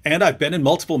I've been in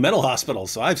multiple mental hospitals,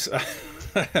 so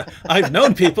I've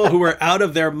known people who were out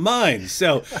of their minds.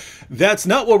 So that's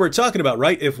not what we're talking about,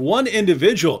 right? If one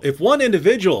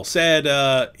individual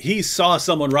said he saw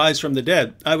someone rise from the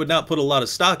dead, I would not put a lot of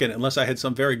stock in it unless I had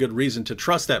some very good reason to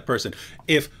trust that person.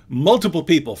 If multiple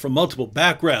people from multiple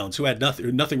backgrounds who had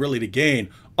nothing really to gain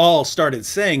all started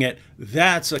saying it,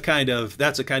 that's a kind of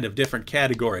different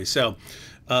category. So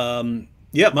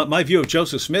yeah, my view of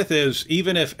Joseph Smith is,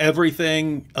 even if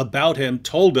everything about him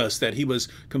told us that he was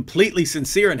completely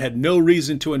sincere and had no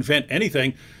reason to invent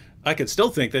anything, I could still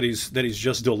think that he's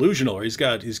just delusional, or he's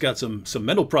got some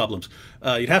mental problems.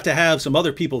 You'd have to have some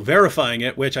other people verifying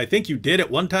it, which I think you did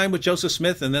at one time with Joseph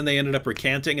Smith, and then they ended up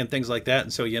recanting and things like that,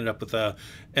 and so you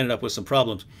ended up with some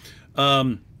problems.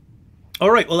 All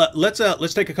right, well,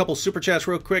 let's take a couple super chats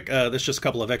real quick. There's just a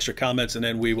couple of extra comments, and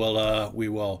then we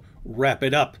will wrap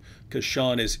it up, because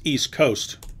Sean is East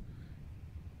Coast.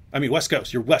 I mean West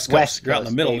Coast. You're West Coast. You're out in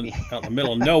the middle, out in the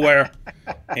middle of nowhere,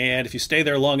 and if you stay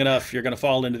there long enough, you're going to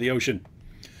fall into the ocean.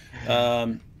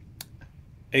 A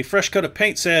fresh coat of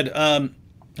paint said,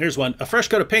 here's one. A fresh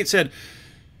coat of paint said,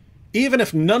 even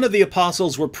if none of the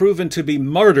apostles were proven to be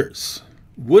martyrs,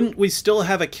 wouldn't we still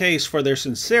have a case for their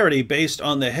sincerity based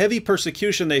on the heavy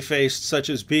persecution they faced, such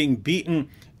as being beaten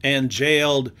and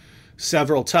jailed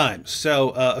several times? So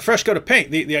a fresh coat of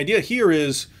paint. The idea here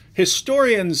is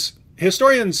historians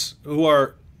who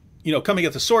are, coming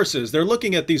at the sources, they're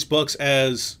looking at these books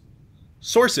as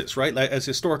sources, right? As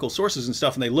historical sources and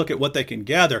stuff, and they look at what they can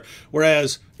gather.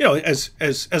 Whereas, as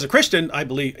a Christian, I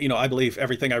believe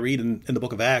everything I read in the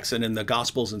book of Acts and in the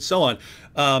Gospels and so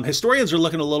on. Historians are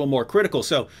looking a little more critical.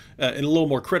 So in a little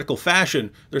more critical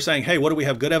fashion, they're saying, hey, what do we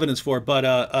have good evidence for?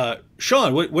 But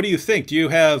Sean, what do you think? Do you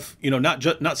have,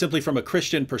 not simply from a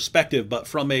Christian perspective, but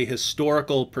from a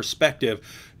historical perspective,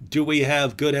 do we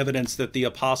have good evidence that the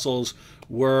apostles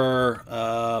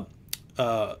were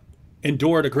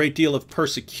endured a great deal of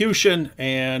persecution,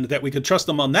 and that we could trust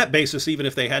them on that basis even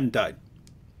if they hadn't died?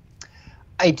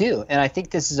 I do, and I think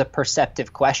this is a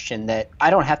perceptive question, that I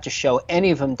don't have to show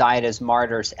any of them died as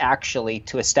martyrs actually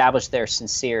to establish their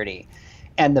sincerity.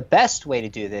 And the best way to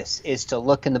do this is to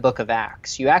look in the book of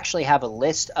Acts. You actually have a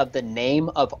list of the name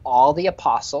of all the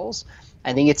apostles.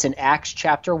 I think it's in Acts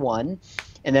chapter 1.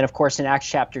 And then, of course, in Acts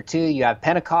chapter 2, you have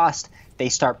Pentecost. They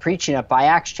start preaching it. By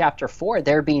Acts chapter 4,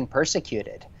 they're being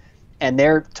persecuted. And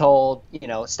they're told,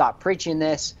 stop preaching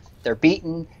this. They're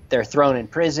beaten. They're thrown in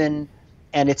prison.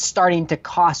 and it's starting to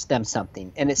cost them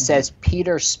something. And it says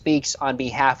Peter speaks on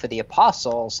behalf of the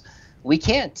apostles. We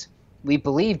can't. We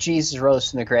believe Jesus rose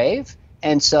from the grave,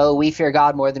 and so we fear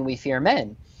God more than we fear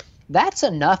men. That's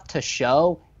enough to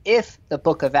show if the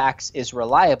book of Acts is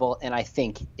reliable, and I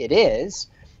think it is.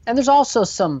 And there's also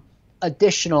some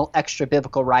additional extra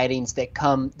biblical writings that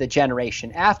come the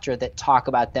generation after that talk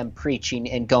about them preaching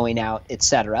and going out,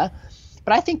 etc.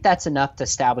 But I think that's enough to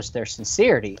establish their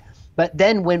sincerity. But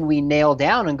then when we nail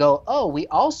down and go, oh, we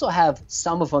also have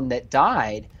some of them that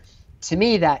died, to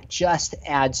me that just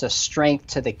adds a strength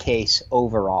to the case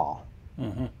overall.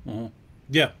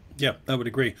 Yeah, I would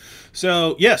agree.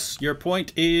 So yes, your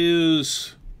point, I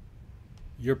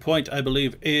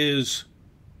believe, is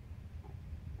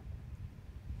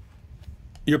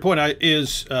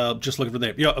just looking for the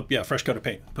name. Yeah, fresh coat of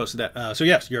paint. Posted that. So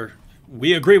yes,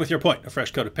 we agree with your point, a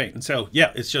fresh coat of paint. And so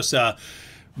yeah, it's just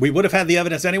we would have had the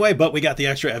evidence anyway, but we got the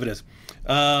extra evidence.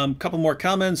 Couple more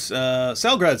comments.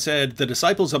 Salgrad said the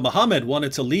disciples of Muhammad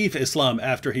wanted to leave Islam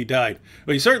after he died.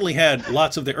 Well, you certainly had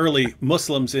lots of the early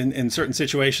Muslims in certain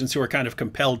situations who were kind of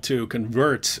compelled to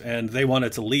convert, and they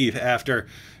wanted to leave after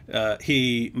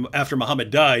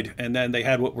Muhammad died, and then they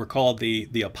had what were called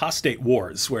the apostate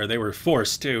wars, where they were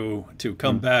forced to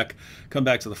come back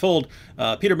to the fold.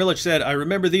 Peter Millich said, "I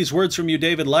remember these words from you,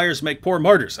 David. Liars make poor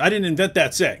martyrs." I didn't invent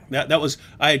that saying. That was,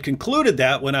 I had concluded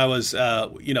that when I was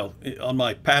on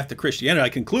my path to Christianity. I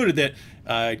concluded that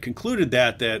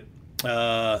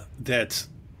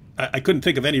I couldn't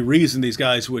think of any reason these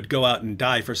guys would go out and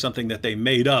die for something that they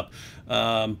made up.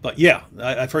 But yeah,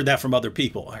 I've heard that from other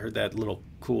people. I heard that little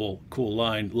cool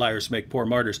line, liars make poor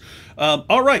martyrs.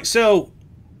 All right, so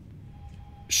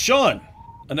Sean,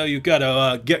 I know you've got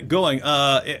to get going.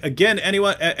 Again,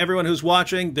 everyone who's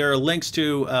watching, there are links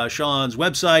to Sean's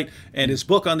website and his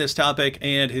book on this topic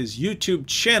and his YouTube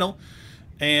channel.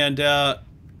 And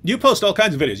you post all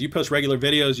kinds of videos. You post regular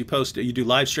videos. You do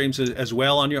live streams as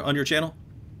well on your channel.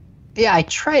 Yeah, I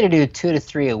try to do 2 to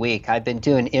 3 a week. I've been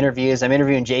doing interviews. I'm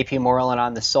interviewing J.P. Moreland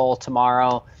on The Soul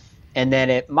tomorrow. And then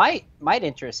it might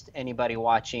interest anybody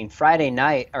watching. Friday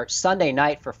night or Sunday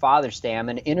night for Father's Day, I'm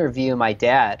going to interview my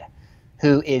dad,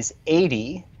 who is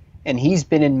 80, and he's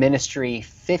been in ministry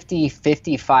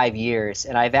 55 years.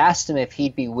 And I've asked him if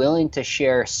he'd be willing to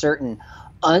share certain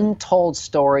untold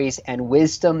stories and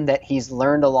wisdom that he's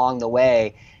learned along the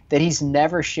way that he's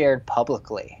never shared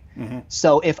publicly.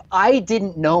 So if I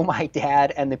didn't know my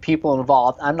dad and the people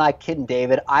involved, I'm not kidding,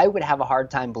 David, I would have a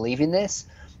hard time believing this.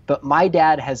 But my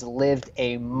dad has lived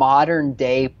a modern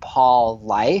day Paul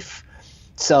life.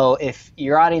 So if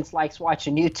your audience likes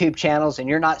watching YouTube channels and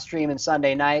you're not streaming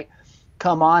Sunday night,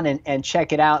 come on and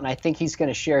check it out. And I think he's going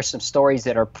to share some stories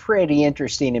that are pretty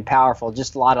interesting and powerful,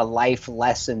 just a lot of life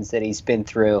lessons that he's been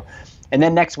through. And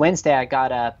then next Wednesday, I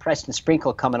got Preston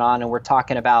Sprinkle coming on, and we're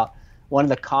talking about one of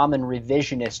the common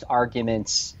revisionist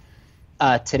arguments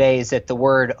today is that the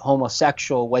word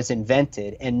homosexual was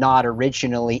invented and not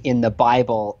originally in the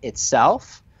Bible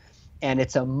itself. And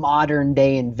it's a modern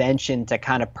day invention to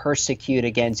kind of persecute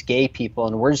against gay people.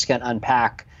 And we're just going to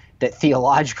unpack that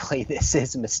theologically this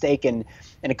is mistaken.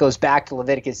 And it goes back to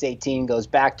Leviticus 18, goes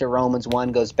back to Romans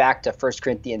 1, goes back to 1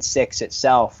 Corinthians 6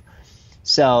 itself.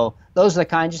 So those are the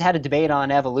kind. Just had a debate on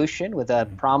evolution with a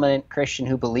prominent Christian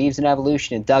who believes in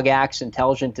evolution, and Doug Axe,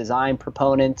 intelligent design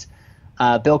proponent.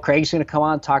 Bill Craig's going to come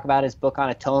on and talk about his book on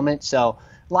atonement. So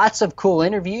lots of cool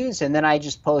interviews, and then I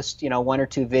just post 1 or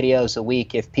 2 videos a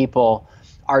week. If people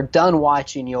are done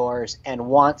watching yours and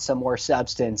want some more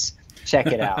substance, check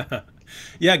it out.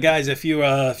 Yeah, guys, if you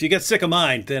get sick of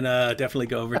mine, then definitely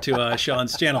go over to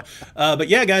Sean's channel. But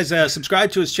yeah, guys,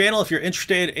 subscribe to his channel if you're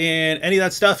interested in any of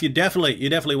that stuff. You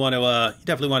definitely want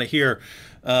to hear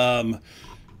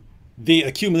the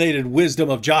accumulated wisdom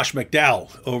of Josh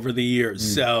McDowell over the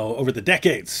years, so over the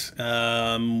decades.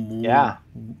 Yeah,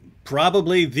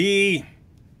 probably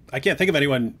I can't think of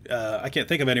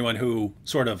anyone who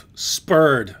sort of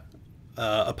spurred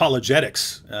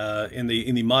apologetics in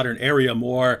the modern area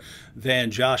more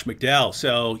than Josh McDowell.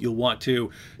 So you'll want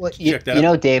to check that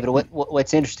out. David,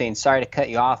 what's interesting, sorry to cut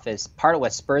you off, is part of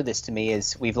what spurred this to me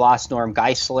is we've lost Norm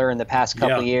Geisler in the past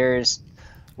couple years.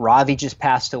 Ravi just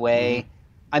passed away.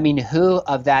 I mean, who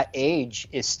of that age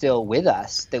is still with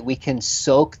us that we can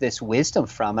soak this wisdom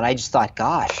from? And I just thought,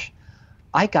 gosh,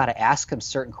 I got to ask him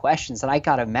certain questions. And I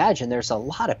got to imagine there's a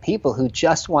lot of people who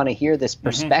just want to hear this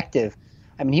perspective.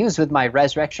 I mean, he was with my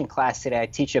resurrection class today. I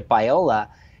teach at Biola.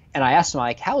 And I asked him,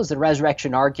 like, how has the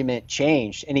resurrection argument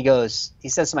changed? And he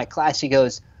says to my class,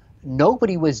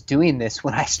 nobody was doing this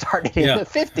when I started in the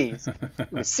 50s.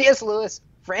 It was C.S. Lewis,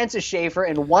 Francis Schaeffer,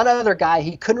 and one other guy,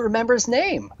 he couldn't remember his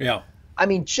name. Yeah. I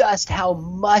mean, just how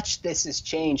much this has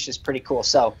changed is pretty cool.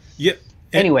 So, yeah.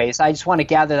 Anyways, I just want to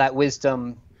gather that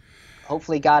wisdom.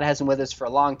 Hopefully God has them with us for a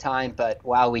long time, but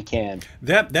while we can.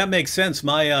 That makes sense.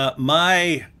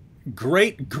 My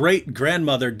great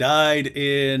grandmother died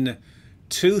in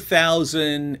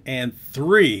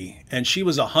 2003, and she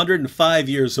was 105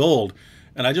 years old.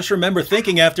 And I just remember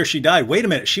thinking after she died, wait a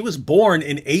minute, she was born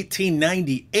in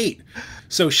 1898.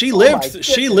 So she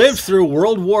lived through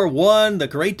World War I, the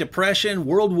Great Depression,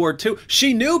 World War II.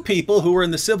 She knew people who were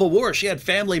in the Civil War. She had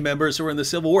family members who were in the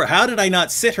Civil War. How did I not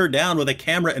sit her down with a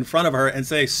camera in front of her and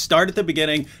say, start at the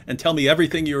beginning and tell me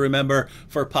everything you remember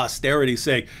for posterity's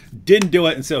sake? Didn't do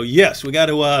it. And so, yes, you got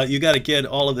to get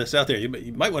all of this out there.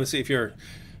 You might want to see if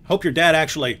hope your dad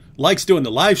actually likes doing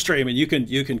the live stream, and you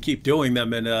can keep doing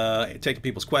them and taking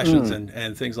people's questions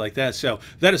and things like that. So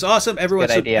that is awesome.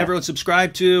 Everyone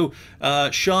subscribe to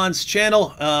Sean's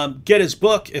channel. Get his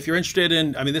book if you're interested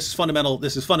in. I mean, this is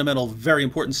fundamental. Very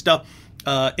important stuff.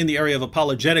 In the area of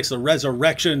apologetics, the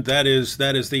resurrection, that is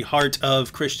the heart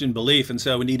of Christian belief, and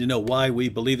so we need to know why we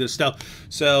believe this stuff.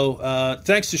 So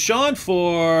thanks to Sean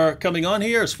for coming on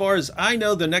here. As far as I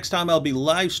know, the next time I'll be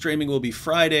live streaming will be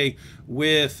Friday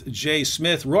with Jay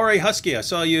Smith. Rory Husky, I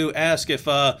saw you ask if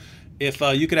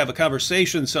you could have a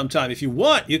conversation sometime. If you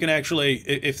want, you can actually,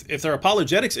 if there are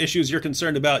apologetics issues you're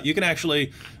concerned about, you can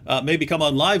actually maybe come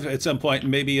on live at some point,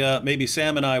 and maybe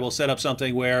Sam and I will set up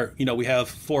something where, we have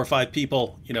 4 or 5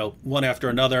 people, one after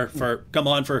another come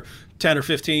on for 10 or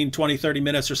 15, 20, 30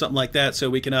 minutes or something like that, so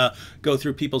we can go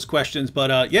through people's questions.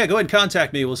 But yeah, go ahead and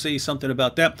contact me. We'll see something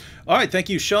about that. All right, thank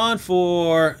you, Sean,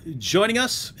 for joining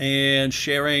us and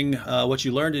sharing what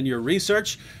you learned in your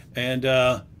research, and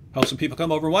hope some people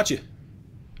come over and watch you.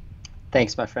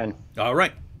 Thanks, my friend. All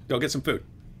right. Go get some food.